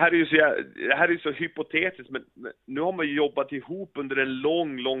 Det här är ju så hypotetiskt, men nu har man ju jobbat ihop under en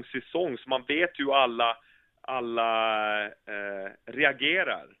lång säsong, så man vet ju alla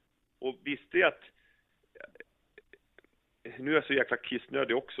reagerar. Och visste jag att nu är jag så jäkla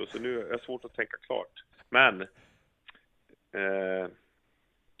kissnödig också, så nu är det svårt att tänka klart. Men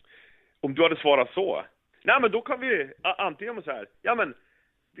om du hade svarat så, nej men då kan vi antingen så här, ja men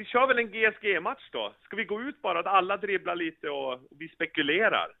vi kör väl en GSG-match då. Ska vi gå ut bara att alla dribblar lite och vi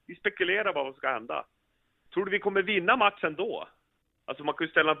spekulerar? Vi spekulerar vad som ska hända. Tror du vi kommer vinna matchen då? Alltså man kan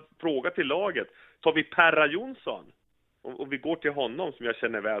ju ställa en fråga till laget. Tar vi Perra Jonsson? Om vi går till honom som jag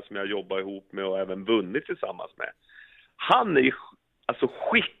känner väl, som jag jobbar ihop med och även vunnit tillsammans med. Han är alltså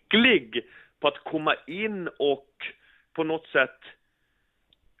skicklig på att komma in och på något sätt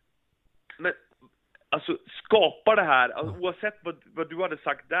alltså skapa det här, alltså, oavsett vad du hade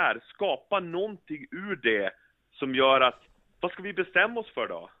sagt där, skapa någonting ur det som gör att, vad ska vi bestämma oss för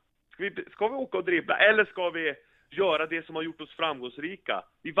då? Ska vi åka och dribbla, eller ska vi göra det som har gjort oss framgångsrika?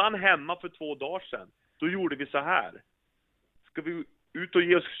 Vi vann hemma för 2 dagar sedan, då gjorde vi så här. Ska vi ut och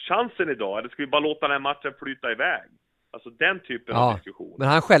ge oss chansen idag, eller ska vi bara låta den här matchen flyta iväg? Alltså den typen av diskussion. Men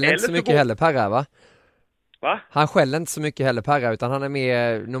han skäller inte så mycket heller, Perra, va? Va? Han skäller inte så mycket heller, Perra, utan han är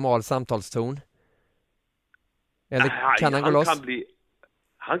mer normal samtalston. Eller kan han gå loss?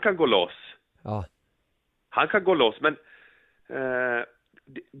 Han kan gå loss. Ja. Han kan gå loss, men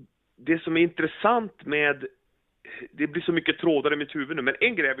det som är intressant med, det blir så mycket trådar i mitt huvud nu, men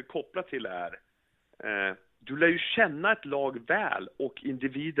en grej jag vill koppla till är du lär ju känna ett lag väl och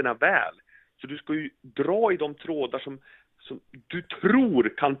individerna väl. Så du ska ju dra i de trådar som du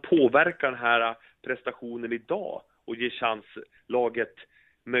tror kan påverka den här prestationen idag och ge laget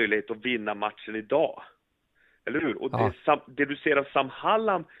möjlighet att vinna matchen idag. Eller hur? Och det du ser av Sam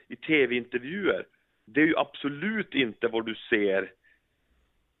Hallam i tv-intervjuer, det är ju absolut inte vad du ser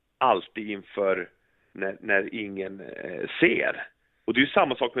alltid inför när ingen ser. Och det är ju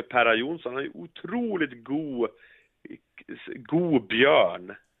samma sak med Perra Jonsson. Han är ju otroligt god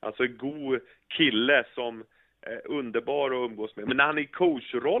björn. Alltså en god kille som är underbar att umgås med. Men när han är i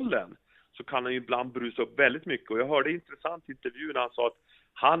coachrollen så kan han ju ibland brusa upp väldigt mycket. Och jag hörde en intressant intervju när han sa att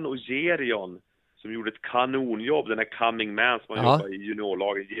han och Gerion, som gjorde ett kanonjobb, den här coming man som han jobbar i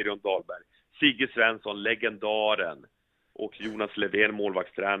juniorlagen, Gerion Dahlberg, Sigge Svensson, legendaren, och Jonas Levén,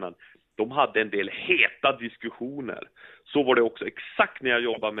 målvaktstränaren, de hade en del heta diskussioner. Så var det också exakt när jag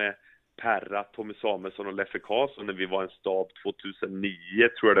jobbade med Perra, Tommy Samuelsson och Leffe Karlsson när vi var en stab 2009,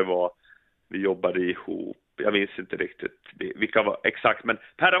 tror jag det var. Vi jobbade ihop. Jag minns inte riktigt vilka var exakt, men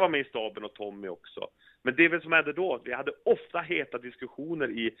Perra var med i staben och Tommy också. Men det som hände då, vi hade ofta heta diskussioner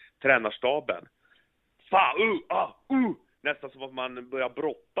i tränarstaben. Nästan som att man börjar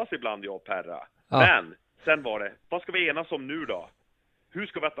brottas ibland, jag och Perra. Men sen var det, vad ska vi enas om nu då? Hur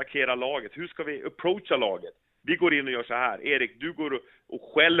ska vi attackera laget? Hur ska vi approacha laget? Vi går in och gör så här. Erik, du går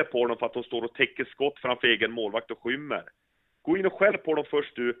och skäller på dem för att de står och täcker skott framför egen målvakt och skymmer. Gå in och skäll på dem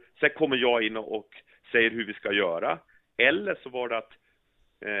först du. Sen kommer jag in och säger hur vi ska göra. Eller så var det att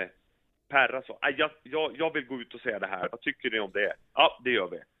Perra sa, jag vill gå ut och säga det här. Vad tycker ni om det? Ja, det gör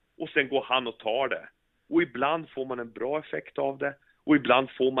vi. Och sen går han och tar det. Och ibland får man en bra effekt av det. Och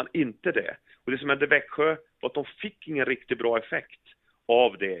ibland får man inte det. Och det som hände i Växjö var att de fick ingen riktigt bra effekt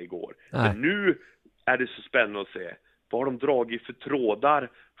av det igår. Men nu är det så spännande att se vad har de dragit för trådar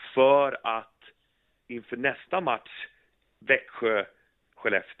för att inför nästa match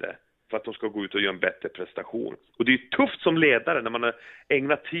Växjö-Skellefteå, för att de ska gå ut och göra en bättre prestation. Och det är tufft som ledare när man har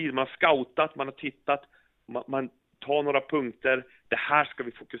ägnat tid, man har scoutat, man har tittat, man tar några punkter, det här ska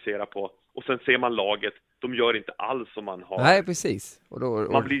vi fokusera på, och sen ser man laget, de gör inte alls som man har. Nej, precis.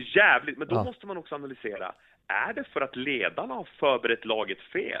 Man blir jävligt, men då måste man också analysera, är det för att ledarna har förberett laget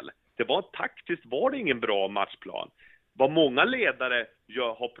fel? Det var taktiskt, var det ingen bra matchplan? Vad många ledare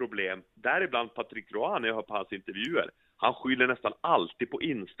har problem, däribland Patrick Roy, när jag hör på hans intervjuer, han skyller nästan alltid på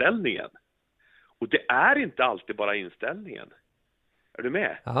inställningen. Och det är inte alltid bara inställningen. Är du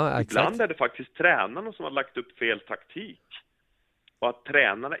med? Ja, ibland är det faktiskt tränarna som har lagt upp fel taktik. Och att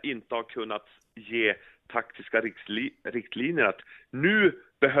tränarna inte har kunnat ge taktiska riktlinjer att nu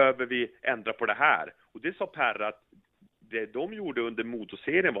behöver vi ändra på det här. Och det sa Perra att det de gjorde under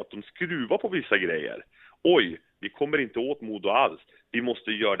Modo-serien var att de skruvade på vissa grejer. Oj, vi kommer inte åt Modo alls. Vi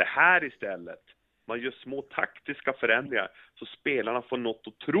måste göra det här istället. Man gör små taktiska förändringar så spelarna får något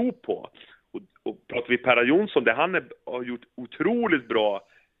att tro på. Och pratar vi Perra Jonsson, det han har gjort otroligt bra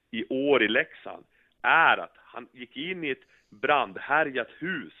i år i Leksand är att han gick in i ett brandhärjat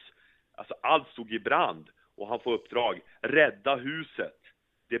hus. Alltså allt stod i brand och han får uppdrag, rädda huset.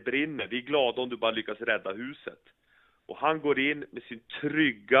 Det brinner, vi är glada om du bara lyckas rädda huset. Och han går in med sin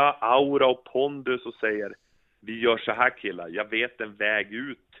trygga aura och pondus och säger, vi gör så här killar, jag vet en väg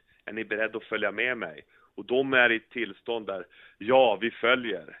ut. Är ni beredda att följa med mig? Och de är i ett tillstånd där, ja, vi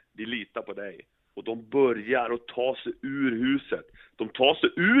följer, vi litar på dig. Och de börjar att ta sig ur huset. De tar sig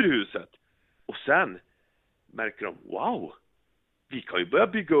ur huset. Och sen märker de, wow, vi kan ju börja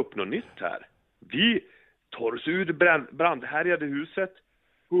bygga upp något nytt här. Vi tar oss ur det brandhärjade huset,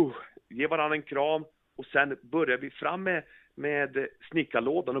 ger varandra en kram, och sen börjar vi fram med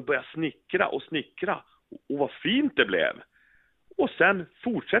snickarlådan och börjar snickra. Och vad fint det blev. Och sen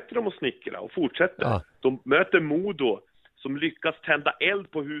fortsätter de att snickra och fortsätter. Ja. De möter Modo som lyckas tända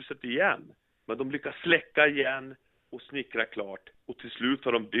eld på huset igen. Men de lyckas släcka igen och snickra klart. Och till slut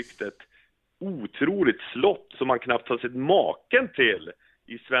har de byggt ett otroligt slott som man knappt har sett maken till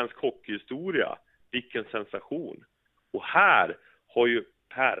i svensk hockeyhistoria. Vilken sensation. Och här har ju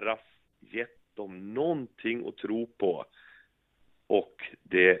Perra gett dem någonting att tro på. Och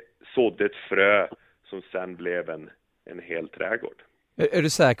det sådde ett frö som sen blev en hel trädgård. Är du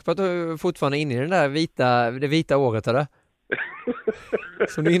säker på att du fortfarande är inne i det vita året, eller?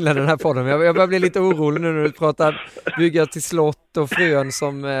 Som du inledde den här podden. Jag börjar bli lite orolig nu när du pratar bygga till slott och frön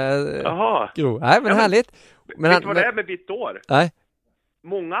som gror. Nej, men härligt. Men vet du vad det är med vitt år? Nej.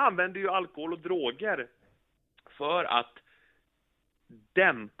 Många använder ju alkohol och droger för att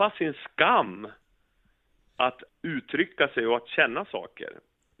dämpa sin skam att uttrycka sig och att känna saker.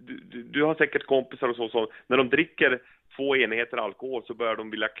 Du har säkert kompisar och så som när de dricker 2 enheter alkohol så börjar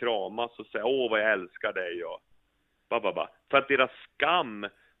de vilja kramas och säga åh vad jag älskar dig och för att deras skam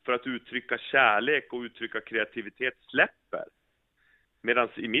för att uttrycka kärlek och uttrycka kreativitet släpper. Medan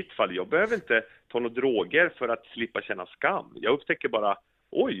i mitt fall, jag behöver inte ta några droger för att slippa känna skam. Jag upptäcker bara,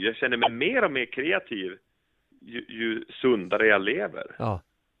 jag känner mig mer och mer kreativ ju sundare jag lever. Ja.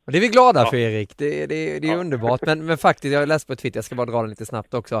 Och det är vi glada för, Erik. Det är underbart. Men faktiskt, jag har läst på Twitter, jag ska bara dra den lite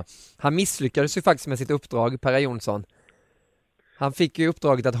snabbt också. Han misslyckades ju faktiskt med sitt uppdrag, Perra Jonsson. Han fick ju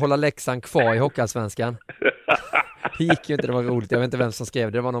uppdraget att hålla Leksand kvar i Hockeyallsvenskan. Det gick ju inte, det var roligt. Jag vet inte vem som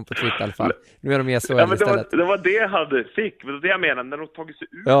skrev det, var någon på Twitter i alla fall. Nu är de mer så istället. Det var det han fick, men det jag menar, när de tagit sig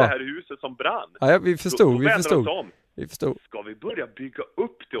ur det här huset som brann. Ja, vi förstod. Vi förstod. Ska vi börja bygga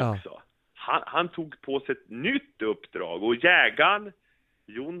upp det också? Han tog på sig ett nytt uppdrag och jägaren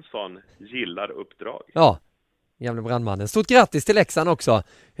Jonsson gillar uppdrag. Ja, jävla brandmannen. Stort grattis till Leksand också.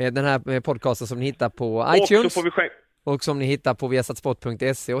 Den här podcasten som ni hittar på iTunes. Och så får vi och som ni hittar på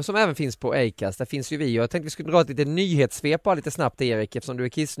viasatsport.se och som även finns på Acast. Där finns ju vi. Jag tänkte vi skulle dra ett litet nyhetssvep bara lite snabbt, Erik, eftersom du är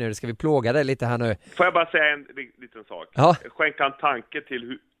kissnödig. Ska vi plåga dig lite här nu? Får jag bara säga en liten sak? Ja. Skänka en tanke till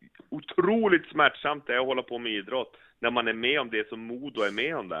hur otroligt smärtsamt det är att hålla på med idrott när man är med om det som Modo är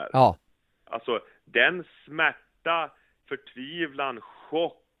med om där. Ja. Alltså, den smärta, förtvivlan,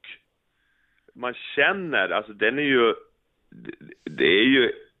 chock man känner, alltså den är ju, det är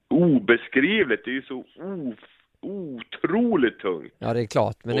ju obeskrivligt, det är ju så otroligt tungt. Ja, det är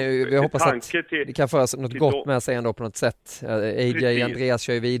klart, men vi hoppas att det kan föra något gott med sig ändå på något sätt. AJ Andreas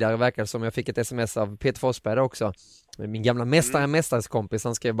kör ju vidare, verkar som. Jag fick ett sms av Peter Forsberg där också. Min gamla mästarskompis,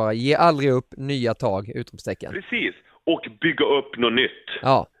 han skrev bara ge aldrig upp, nya tag, utropstecken. Precis, och bygga upp något nytt.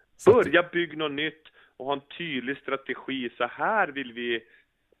 Ja. Börja bygga något nytt och ha en tydlig strategi. Så här vill vi,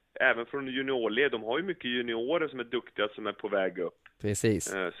 även från juniorled, de har ju mycket juniorer som är duktiga som är på väg upp.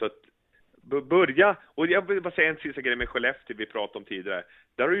 Precis. Så att börja, och jag vill bara säga en sista grej med Skellefteå vi pratade om tidigare.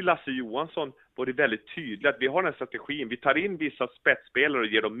 Där har ju Lasse Johansson varit väldigt tydlig att vi har den här strategin. Vi tar in vissa spetsspelare och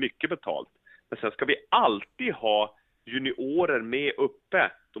ger dem mycket betalt. Men sen ska vi alltid ha juniorer med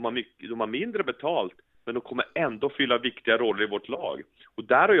uppe. De har mindre betalt, men de kommer ändå fylla viktiga roller i vårt lag. Och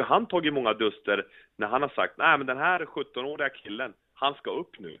där har ju han tagit många duster när han har sagt, nej men den här 17-åriga killen, han ska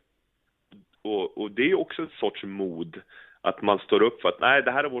upp nu. Och det är också ett sorts mod att man står upp för att nej,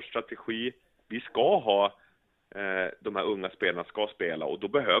 det här är vår strategi. Vi ska ha de här unga spelarna ska spela, och då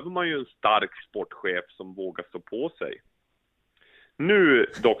behöver man ju en stark sportchef som vågar stå på sig. Nu,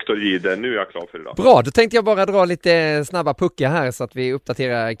 Dr. Gide, nu är jag klar för idag. Bra, då tänkte jag bara dra lite snabba puckar här så att vi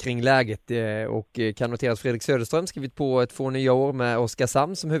uppdaterar kring läget och kan notera att Fredrik Söderström skrivit på 2 nya år med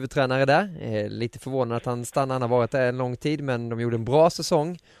Oskarshamn som huvudtränare där. Lite förvånad att han stannar, han har varit där en lång tid, men de gjorde en bra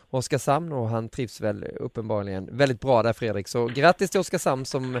säsong, Oskarshamn, och han trivs väl uppenbarligen väldigt bra där, Fredrik. Så grattis till Oskarshamn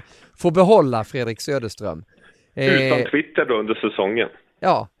som får behålla Fredrik Söderström. Utan Twitter då under säsongen.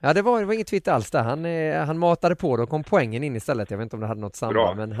 Ja, det var inget Twitter alls där. Han matade på, då kom poängen in istället. Jag vet inte om det hade något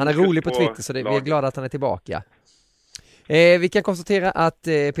samband, men han är rolig på Twitter, så vi är glada att han är tillbaka. Vi kan konstatera att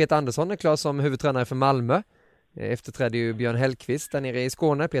Peter Andersson är klar som huvudtränare för Malmö. Efterträdde ju Björn Hellqvist där nere i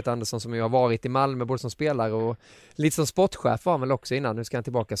Skåne. Peter Andersson som ju har varit i Malmö både som spelare och lite som sportchef var han väl också innan. Nu ska han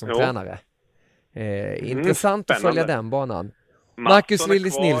tillbaka som tränare. Intressant att följa den banan. Marcus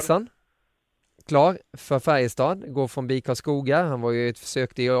Lillis Nilsson klar för Färjestad, går från BIK Karlskoga. Han var ju ett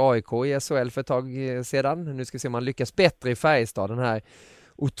försök i AIK i SHL för ett tag sedan. Nu ska vi se om han lyckas bättre i Färjestad. Den här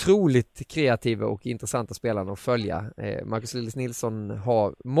otroligt kreativa och intressanta spelaren att följa. Marcus Lillis Nilsson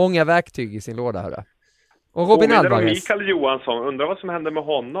har många verktyg i sin låda, hörde. Och Robin Alvarez. Mikael Johansson, undrar vad som hände med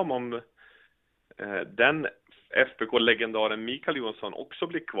honom om den FBK-legendaren Mikael Johansson också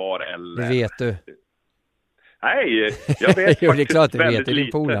blir kvar, eller? Det vet du. Nej, jag vet jo, det är klart du vet, det är din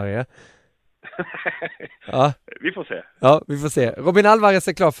lite. polare, ja. Ja. Vi får se. Ja, vi får se. Robin Alvarez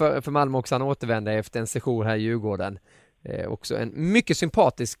är klar för Malmö också. Han återvänder efter en session här i Djurgården. Också en mycket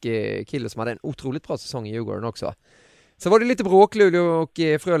sympatisk kille som hade en otroligt bra säsong i Djurgården också. Så var det lite bråk, Luleå och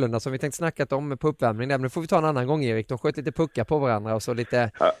Frölunda, som vi tänkte snackat om på uppvärmning där. Men nu får vi ta en annan gång, Erik. De sköt lite puckar på varandra och så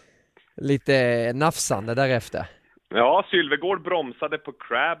lite nafsande därefter. Ja, Sylvegård bromsade på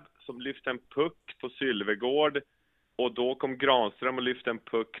Crab som lyfte en puck på Sylvegård. Och då kom Granström och lyfte en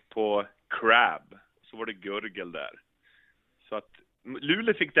puck på Crab. Så var det gurgel där. Så att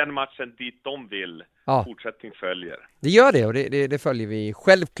Luleå fick den matchen dit de vill. Ja. Fortsättning följer. Det gör det, och det följer vi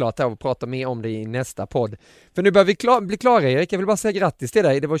självklart här och pratar mer om det i nästa podd. För nu börjar vi bli klara, Erik. Jag vill bara säga grattis till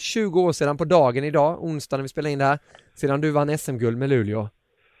dig. Det var 20 år sedan på dagen idag, onsdag när vi spelade in det här, sedan du vann SM-guld med Luleå.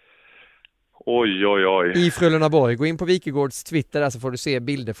 Oj, oj, oj. I Frölundaborg. Gå in på Wikegårds Twitter där så får du se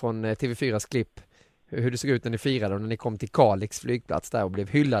bilder från TV4s klipp. Hur det såg ut när ni firade och när ni kom till Kalix flygplats där och blev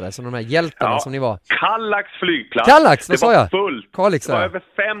hyllade som de här hjältarna som ni var. Kallax flygplats. Kallax, vad sa jag? Det var fullt. Kalix, det var över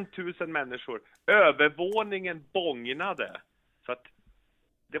 5000 människor. Övervåningen bångnade. Så att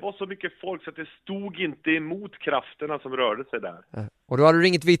det var så mycket folk så att det stod inte emot krafterna som rörde sig där. Ja. Och då hade du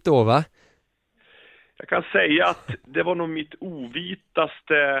inget vitt år, va? Jag kan säga att det var nog mitt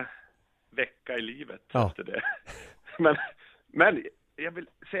ovitaste vecka i livet efter det. Men jag vill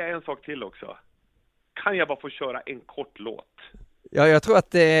säga en sak till också. Kan jag bara få köra en kort låt? Ja, jag tror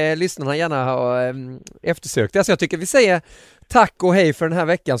att lyssnarna gärna har eftersökt det. Så jag tycker vi säger tack och hej för den här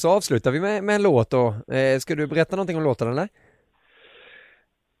veckan, så avslutar vi med en låt då. Ska du berätta någonting om låten, eller?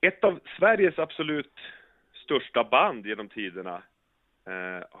 Ett av Sveriges absolut största band genom tiderna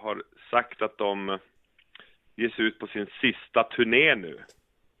har sagt att de ger sig ut på sin sista turné nu.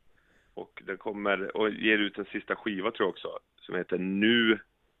 Och den kommer och ger ut en sista skiva, tror jag också, som heter Nu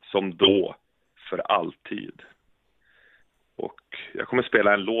som då, för alltid. Och jag kommer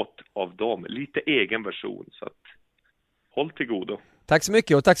spela en låt av dem, lite egen version, så att håll till godo. Tack så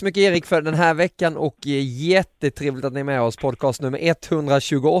mycket, och tack så mycket Erik för den här veckan, och jättetrevligt att ni är med oss. Podcast nummer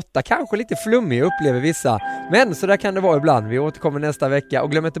 128, kanske lite flummig upplever vissa, men så där kan det vara ibland. Vi återkommer nästa vecka,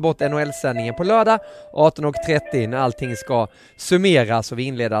 och glöm inte bort NHL-sändningen på lördag 18:30 när allting ska summeras, och vi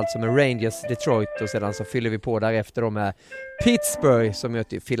inleder alltså med Rangers Detroit, och sedan så fyller vi på därefter då med Pittsburgh som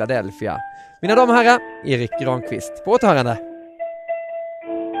möter Philadelphia. Mina damer och herrar, Erik Granqvist. På återhörande.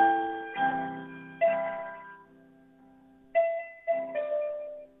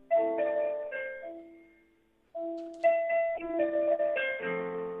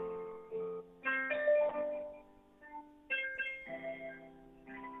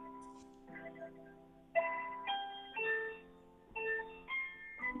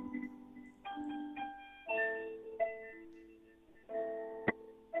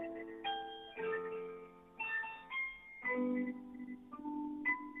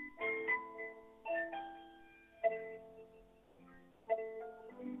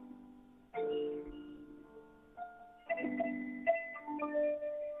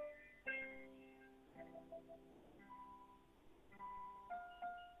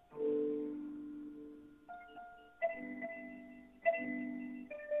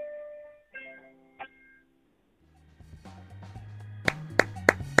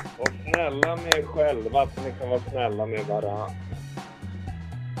 Var snälla med er själva, att ni kan vara snälla med varandra.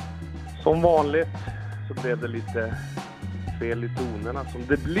 Som vanligt så blev det lite fel i tonerna, som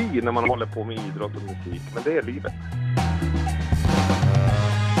det blir när man håller på med idrott och musik. Men det är livet.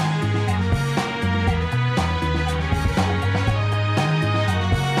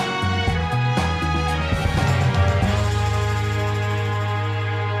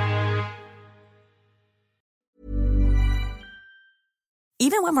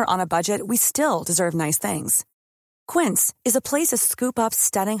 Even when we're on a budget, we still deserve nice things. Quince is a place to scoop up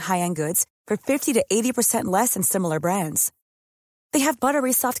stunning high-end goods for 50 to 80% less than similar brands. They have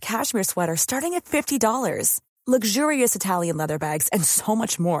buttery soft cashmere sweaters starting at $50, luxurious Italian leather bags, and so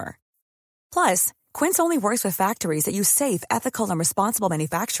much more. Plus, Quince only works with factories that use safe, ethical, and responsible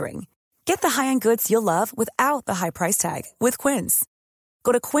manufacturing. Get the high-end goods you'll love without the high price tag with Quince.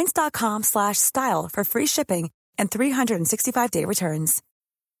 Go to quince.com/style for free shipping and 365-day returns.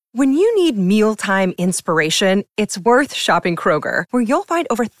 When you need mealtime inspiration, it's worth shopping Kroger, where you'll find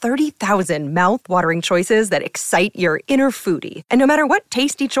over 30,000 mouth-watering choices that excite your inner foodie. And no matter what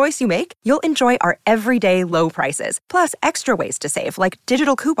tasty choice you make, you'll enjoy our everyday low prices, plus extra ways to save, like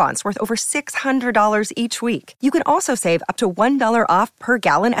digital coupons worth over $600 each week. You can also save up to $1 off per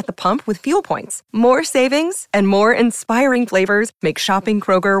gallon at the pump with fuel points. More savings and more inspiring flavors make shopping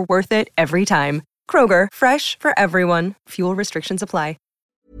Kroger worth it every time. Kroger, fresh for everyone. Fuel restrictions apply.